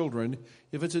young children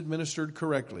if it's administered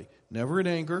correctly. Never in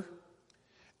anger.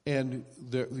 And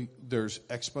there's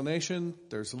explanation.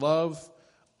 There's love.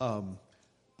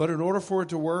 But in order for it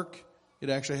to work, it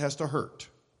actually has to hurt.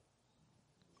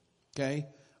 Okay?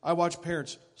 I watch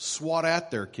parents swat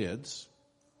at their kids.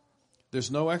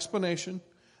 There's no explanation.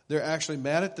 They're actually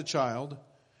mad at the child.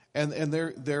 And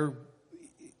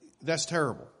that's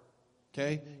terrible.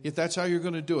 Okay? If that's how you're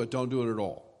going to do it, don't do it at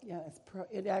all. Yeah,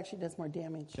 it actually does more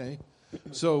damage. Okay?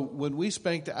 So when we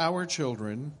spanked our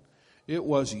children, it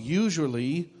was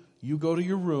usually, you go to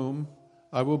your room,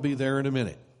 I will be there in a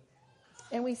minute.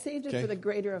 And we saved it for the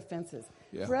greater offenses.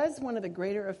 Yeah. For us, one of the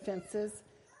greater offenses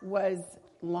was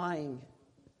lying.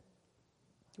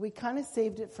 We kind of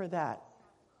saved it for that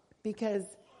because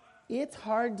it's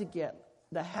hard to get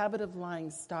the habit of lying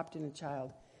stopped in a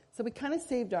child. So we kind of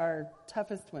saved our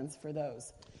toughest ones for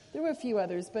those. There were a few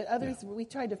others, but others, we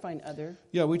tried to find other.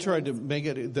 Yeah, we tried to make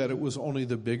it that it was only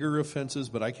the bigger offenses,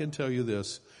 but I can tell you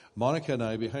this. Monica and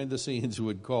I, behind the scenes,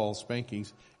 would call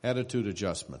spankings attitude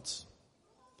adjustments.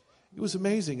 It was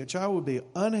amazing. A child would be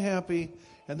unhappy,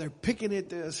 and they're picking at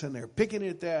this, and they're picking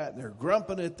at that, and they're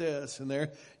grumping at this, and they're,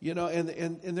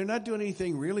 and they're not doing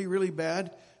anything really, really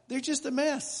bad. They're just a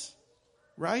mess,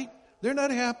 right? They're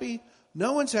not happy.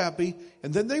 No one's happy.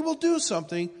 And then they will do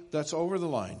something that's over the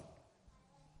line.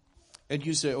 And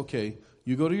you say, okay,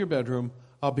 you go to your bedroom.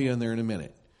 I'll be in there in a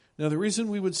minute. Now, the reason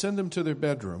we would send them to their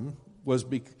bedroom was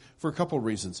for a couple of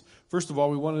reasons. First of all,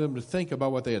 we wanted them to think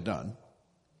about what they had done.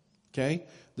 Okay?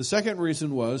 The second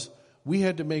reason was we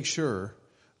had to make sure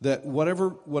that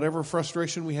whatever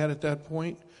frustration we had at that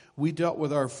point, we dealt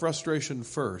with our frustration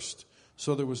first.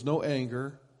 So there was no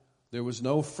anger, There was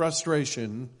no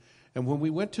frustration. And when we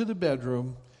went to the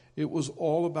bedroom, it was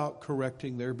all about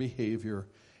correcting their behavior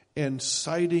and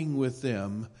siding with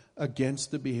them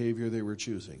against the behavior they were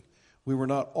choosing. We were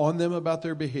not on them about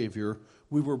their behavior.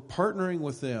 We were partnering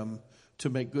with them to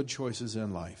make good choices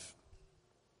in life.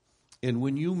 And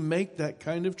when you make that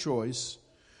kind of choice,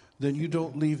 then you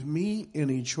don't leave me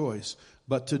any choice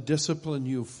but to discipline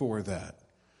you for that.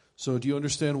 So do you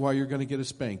understand why you're going to get a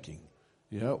spanking?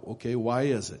 Yeah, okay, why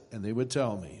is it? And they would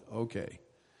tell me, okay.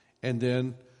 And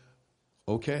then,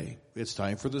 okay, it's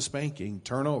time for the spanking,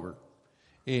 turn over.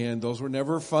 And those were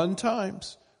never fun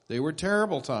times. They were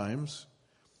terrible times.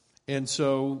 And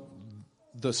so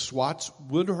the swats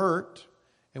would hurt.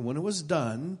 And when it was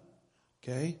done,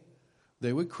 okay,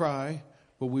 they would cry,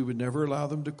 but we would never allow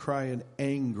them to cry an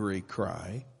angry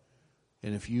cry.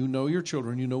 And if you know your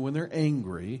children, you know when they're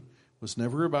angry. It was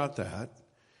never about that.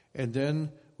 And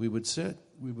then we would sit,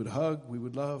 we would hug, we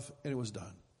would love, and it was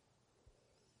done.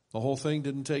 The whole thing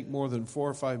didn't take more than 4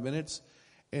 or 5 minutes,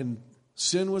 and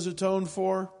sin was atoned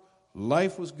for,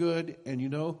 life was good, and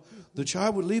the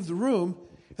child would leave the room,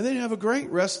 and they'd have a great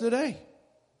rest of the day.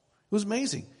 It was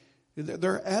amazing.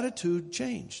 Their attitude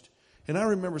changed. And I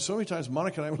remember so many times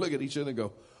Monica and I would look at each other and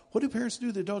go, what do parents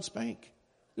do that don't spank?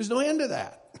 There's no end to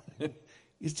that.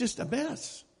 It's just a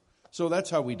mess. So that's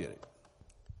how we did it.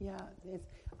 Yeah,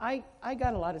 I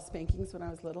got a lot of spankings when I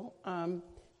was little.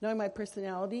 Knowing my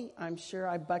personality, I'm sure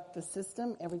I bucked the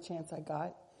system every chance I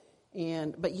got.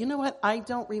 But you know what? I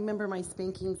don't remember my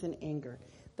spankings in anger.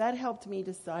 That helped me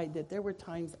decide that there were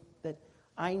times that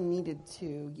I needed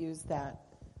to use that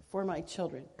for my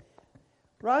children.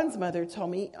 Ron's mother told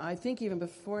me, I think even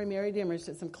before I married him, or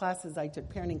some classes, I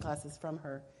took parenting classes from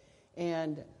her.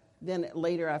 And then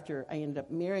later, after I ended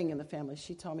up marrying in the family,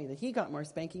 she told me that he got more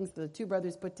spankings than the two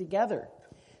brothers put together.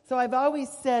 So I've always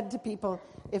said to people,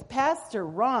 if Pastor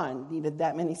Ron needed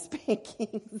that many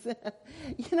spankings,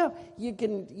 you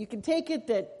can take it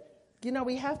that,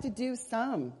 we have to do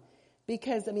some.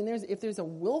 Because, if there's a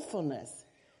willfulness,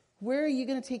 where are you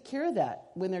going to take care of that?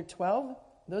 When they're 12?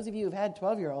 Those of you who've had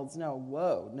 12-year-olds know,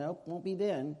 whoa, nope, won't be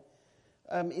then.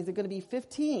 Is it going to be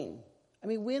 15?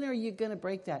 When are you going to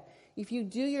break that? If you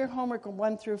do your homework on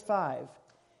 1 through 5,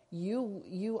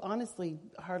 you honestly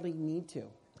hardly need to.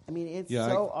 It's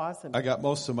awesome. I got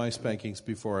most of my spankings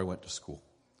before I went to school.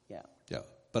 Yeah. Yeah,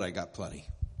 but I got plenty.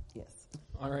 Yes.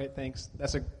 All right, thanks.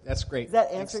 That's great. Is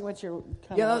that answering what you're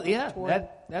kind of looking toward?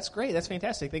 That's great. That's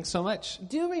fantastic. Thanks so much.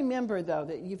 Do remember, though,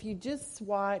 that if you just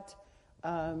swat,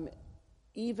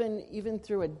 even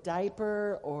through a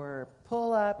diaper or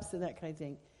pull-ups and that kind of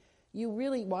thing, you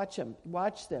really watch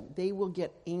them. They will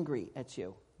get angry at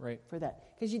you for that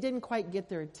because you didn't quite get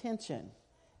their attention.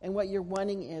 And what you're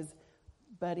wanting is,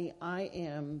 buddy,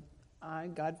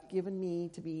 God's given me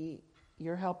to be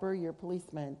your helper, your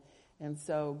policeman, and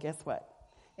so guess what?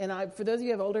 And for those of you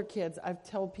who have older kids, I've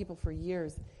told people for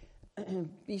years,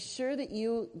 be sure that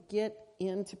you get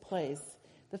into place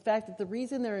the fact that the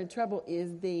reason they're in trouble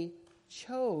is they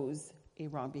chose a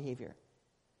wrong behavior.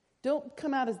 Don't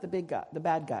come out as the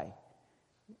bad guy.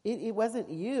 It wasn't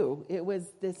you. It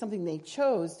was something they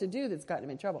chose to do that's gotten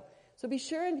them in trouble. So be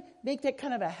sure and make that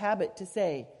kind of a habit to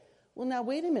say, well, now,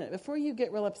 wait a minute. Before you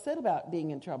get real upset about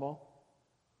being in trouble,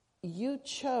 you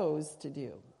chose to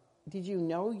do. Did you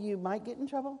know you might get in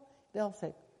trouble? They'll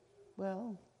say,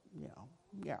 well,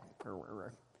 yeah.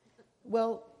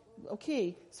 Well,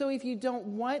 okay. So if you don't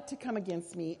want to come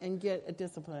against me and get a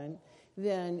discipline,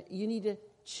 then you need to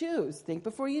choose. Think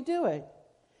before you do it.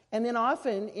 And then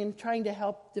often in trying to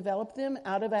help develop them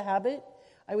out of a habit,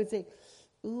 I would say,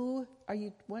 ooh, are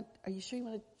you sure you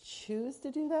want to choose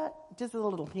to do that? Just a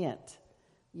little hint,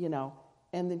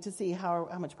 and then to see how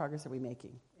much progress are we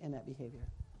making in that behavior.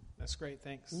 That's great.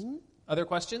 Thanks. Mm-hmm. Other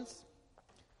questions?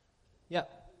 Yeah.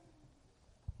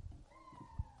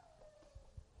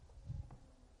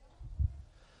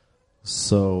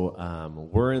 So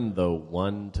we're in the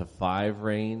 1 to 5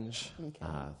 range,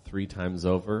 3 times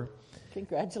over.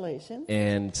 Congratulations.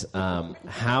 And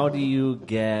how do you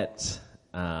get...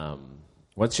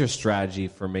 what's your strategy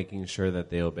for making sure that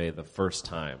they obey the first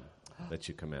time that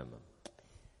you command them?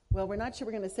 Well, we're not sure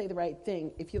we're going to say the right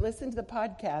thing. If you listen to the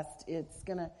podcast,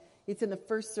 it's in the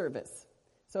first service.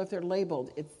 So if they're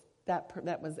labeled, it's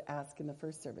that was asked in the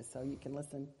first service. So you can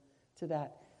listen to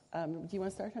that. Do you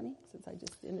want to start, honey? Since I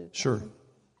just ended. Sure.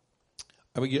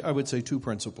 I would say 2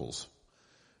 principles.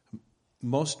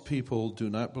 Most people do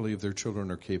not believe their children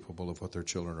are capable of what their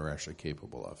children are actually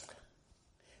capable of.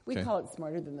 We call it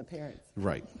smarter than the parents.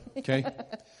 Right. Okay.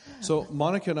 So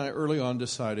Monica and I early on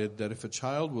decided that if a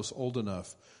child was old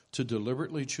enough to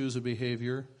deliberately choose a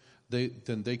behavior,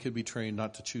 then they could be trained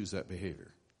not to choose that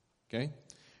behavior. Okay?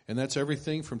 And that's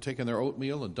everything from taking their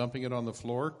oatmeal and dumping it on the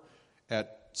floor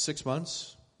at 6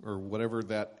 months or whatever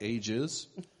that age is.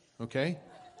 Okay?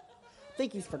 I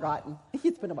think he's forgotten.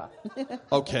 It's been a while.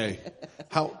 Okay.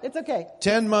 How? It's okay.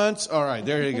 10 months? All right,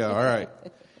 there you go. All right.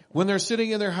 When they're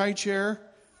sitting in their high chair,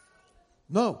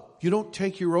 no, you don't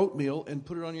take your oatmeal and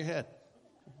put it on your head.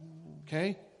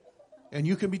 Okay? And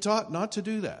you can be taught not to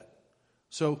do that.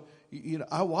 So,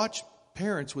 I watch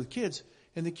parents with kids,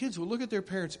 and the kids will look at their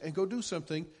parents and go do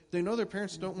something they know their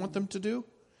parents don't want them to do.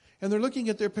 And they're looking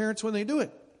at their parents when they do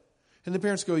it. And the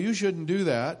parents go, you shouldn't do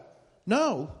that.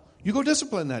 No, you go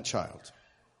discipline that child.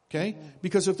 Okay?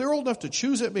 Because if they're old enough to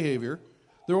choose that behavior,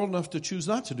 they're old enough to choose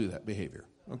not to do that behavior.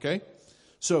 Okay?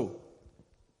 So,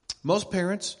 most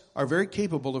parents are very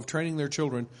capable of training their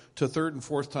children to third and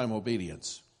fourth time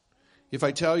obedience. If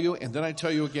I tell you, and then I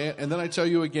tell you again, and then I tell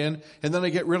you again, and then I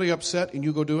get really upset and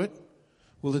you go do it,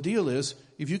 well, the deal is,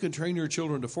 if you can train your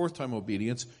children to fourth time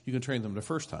obedience, you can train them to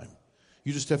first time.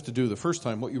 You just have to do the first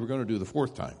time what you were going to do the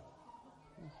fourth time.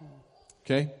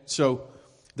 Okay? So,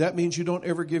 that means you don't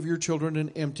ever give your children an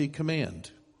empty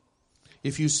command.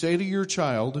 If you say to your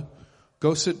child,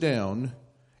 go sit down,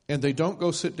 and they don't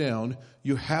go sit down,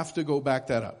 you have to go back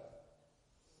that up.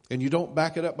 And you don't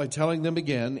back it up by telling them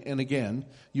again and again.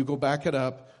 You go back it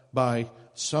up by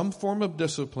some form of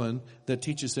discipline that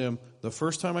teaches them, the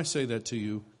first time I say that to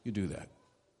you, you do that.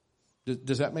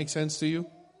 Does that make sense to you?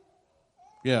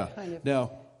 Yeah. Kind of.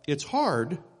 Now, it's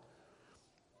hard,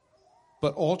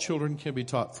 but all children can be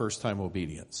taught first time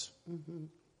obedience. Mm-hmm.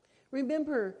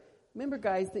 Remember,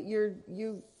 guys, that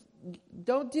you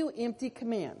don't do empty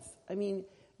commands. I mean,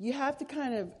 you have to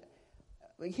kind of,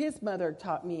 his mother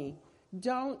taught me,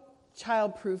 don't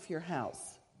child-proof your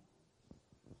house.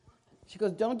 She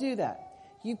goes, don't do that.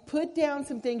 You put down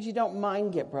some things you don't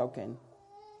mind get broken,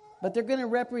 but they're going to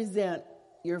represent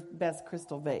your best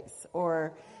crystal vase.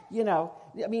 Or,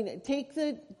 take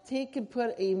and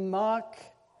put a mock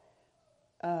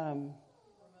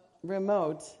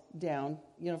remote down,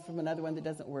 from another one that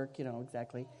doesn't work,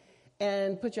 exactly,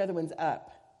 and put your other ones up.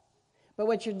 But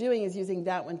what you're doing is using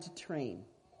that one to train.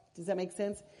 Does that make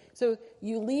sense? So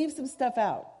you leave some stuff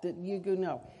out that you go,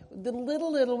 no. The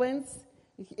little ones,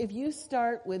 if you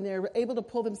start when they're able to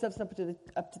pull themselves up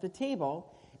to the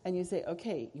table, and you say,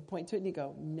 okay, you point to it and you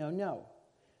go, no.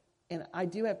 And I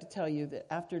do have to tell you that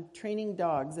after training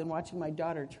dogs and watching my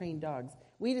daughter train dogs,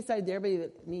 we decided that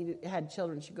everybody that had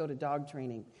children should go to dog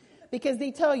training. Because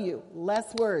they tell you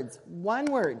less words, one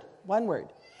word.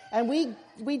 And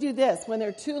we do this when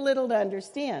they're too little to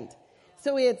understand.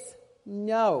 So it's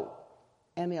no.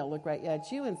 And they'll look right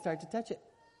at you and start to touch it.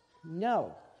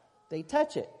 No. They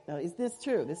touch it. Now, is this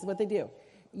true? This is what they do.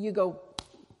 You go,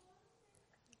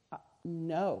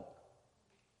 no.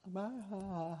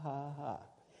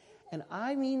 And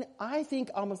I think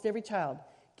almost every child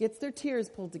gets their tears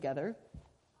pulled together,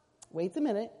 waits a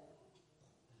minute,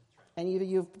 and either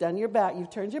you've done your back, you've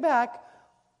turned your back,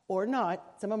 or not.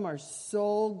 Some of them are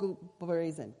so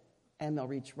brazen, and they'll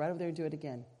reach right over there and do it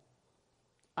again.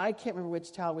 I can't remember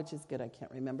which child which is good. I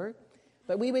can't remember.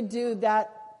 But we would do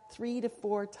that 3 to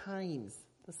 4 times,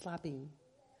 the slapping.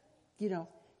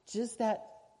 Just that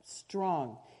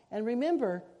strong. And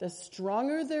remember, the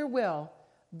stronger their will,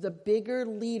 the bigger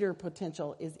leader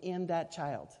potential is in that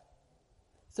child.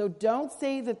 So don't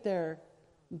say that they're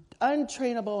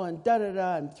untrainable and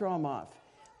da-da-da and throw them off.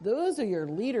 Those are your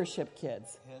leadership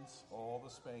kids. Hence all the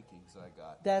spankings I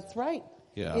got. That's right.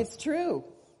 Yeah. It's true.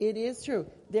 It is true.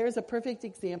 There's a perfect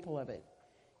example of it.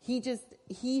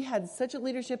 He had such a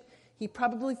leadership, he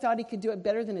probably thought he could do it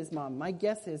better than his mom. My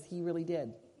guess is he really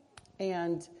did.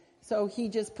 And so he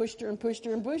just pushed her and pushed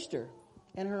her and pushed her.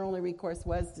 And her only recourse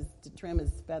was to trim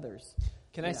his feathers.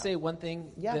 Can I say one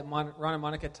thing that Ron and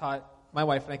Monica taught my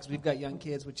wife and I, because we've got young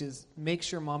kids, which is make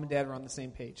sure mom and dad are on the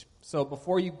same page. So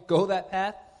before you go that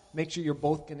path, make sure you're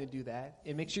both going to do that,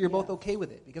 and make sure you're both okay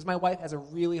with it. Because my wife has a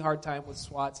really hard time with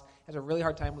swats, has a really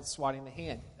hard time with swatting the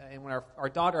hand. And when our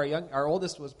daughter, our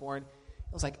oldest, was born,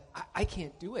 it was like, I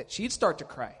can't do it. She'd start to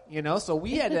cry, So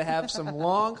we had to have some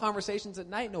long conversations at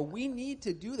night. No, we need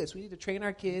to do this. We need to train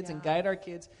our kids and guide our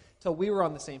kids till we were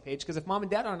on the same page. Because if mom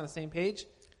and dad aren't on the same page,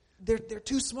 they're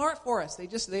too smart for us.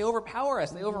 They overpower us.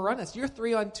 They overrun us. You're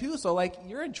 3 on 2, so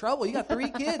you're in trouble. You got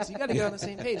 3 kids. You got to get on the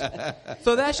same page.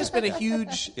 So that's just been a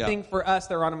huge thing for us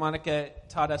that Ron and Monica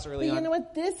taught us early on. You know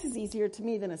what? This is easier to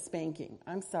me than a spanking.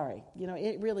 I'm sorry.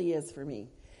 It really is for me.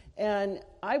 And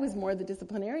I was more the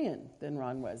disciplinarian than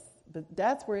Ron was. But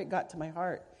that's where it got to my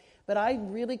heart. But I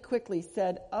really quickly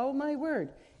said, oh my word,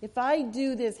 if I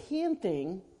do this hand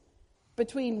thing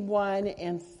between 1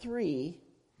 and 3,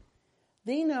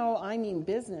 They know I mean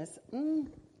business.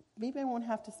 Maybe I won't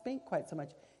have to spank quite so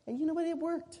much. And you know what? It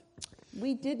worked.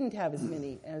 We didn't have as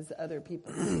many as other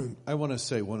people. I want to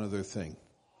say one other thing.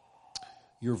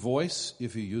 Your voice,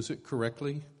 if you use it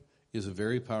correctly, is a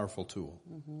very powerful tool.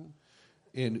 Mm-hmm.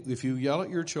 And if you yell at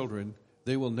your children,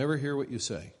 they will never hear what you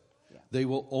say. Yeah. They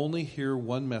will only hear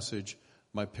one message: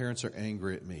 my parents are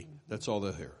angry at me. Mm-hmm. That's all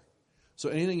they'll hear. So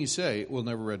anything you say will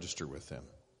never register with them.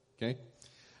 Okay?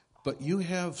 But you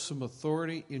have some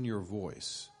authority in your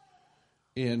voice.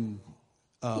 In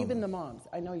even the moms.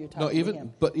 I know you're talking to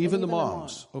him. But even the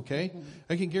moms, okay? Mm-hmm.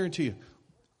 I can guarantee you,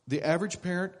 the average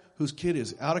parent whose kid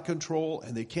is out of control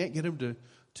and they can't get him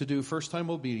to do first-time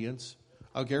obedience,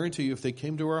 I'll guarantee you if they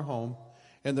came to our home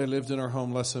and they lived in our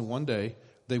home less than one day,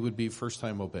 they would be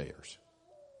first-time obeyers.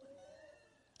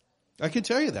 I can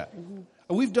tell you that.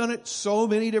 Mm-hmm. We've done it so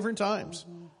many different times.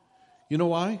 Mm-hmm. You know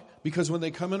why? Because when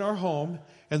they come in our home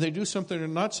and they do something they're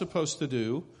not supposed to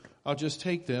do, I'll just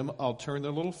take them, I'll turn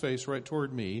their little face right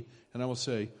toward me, and I will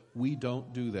say, we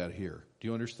don't do that here. Do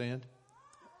you understand?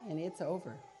 And it's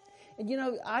over. And you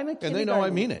know, I'm a kindergarten... And they know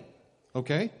I mean it,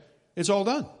 okay? It's all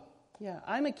done. Yeah,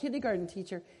 I'm a kindergarten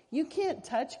teacher. You can't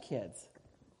touch kids,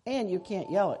 and you can't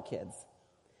yell at kids.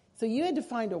 So you had to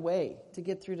find a way to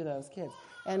get through to those kids.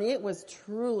 And it was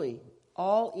truly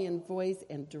all in voice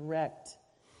and direct.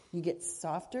 You get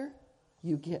softer,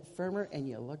 you get firmer, and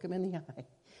you look them in the eye.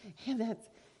 And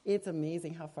it's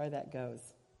amazing how far that goes.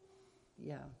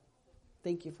 Yeah.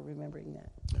 Thank you for remembering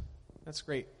that. That's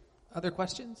great. Other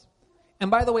questions? And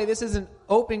by the way, this is an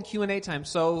open Q&A time,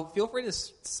 so feel free to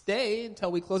stay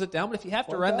until we close it down. But if you have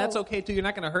to run, that's okay too. You're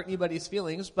not going to hurt anybody's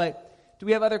feelings. But do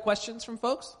we have other questions from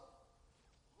folks?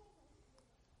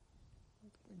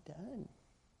 We're done.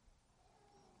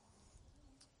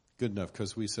 Good enough,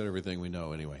 because we said everything we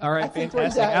know anyway. All right,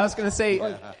 fantastic. I was going to say,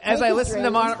 as I listen to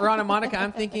Ron and Monica,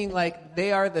 I'm thinking like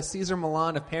they are the Caesar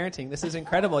Milan of parenting. This is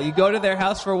incredible. You go to their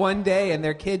house for one day and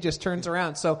their kid just turns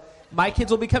around. So my kids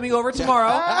will be coming over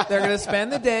tomorrow. They're going to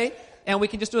spend the day, and we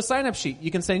can just do a sign-up sheet. You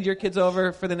can send your kids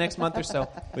over for the next month or so.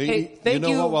 Hey, thank you.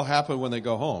 You know what will happen when they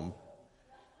go home?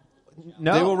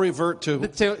 No. They will revert to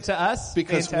us.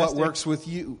 Because fantastic. What works with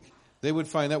you, they would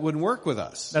find that wouldn't work with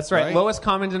us. That's right. Lowest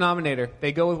common denominator.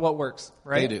 They go with what works,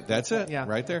 right? They do. That's it. Yeah.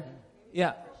 Right there.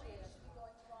 Yeah.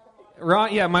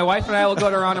 Ron, yeah, my wife and I will go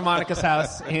to Ron and Monica's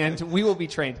house, and we will be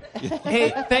trained.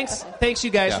 Hey, thanks you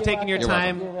guys for taking your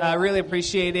time. Really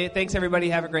appreciate it. Thanks, everybody.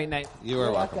 Have a great night. You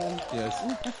are welcome.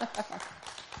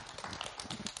 Yes.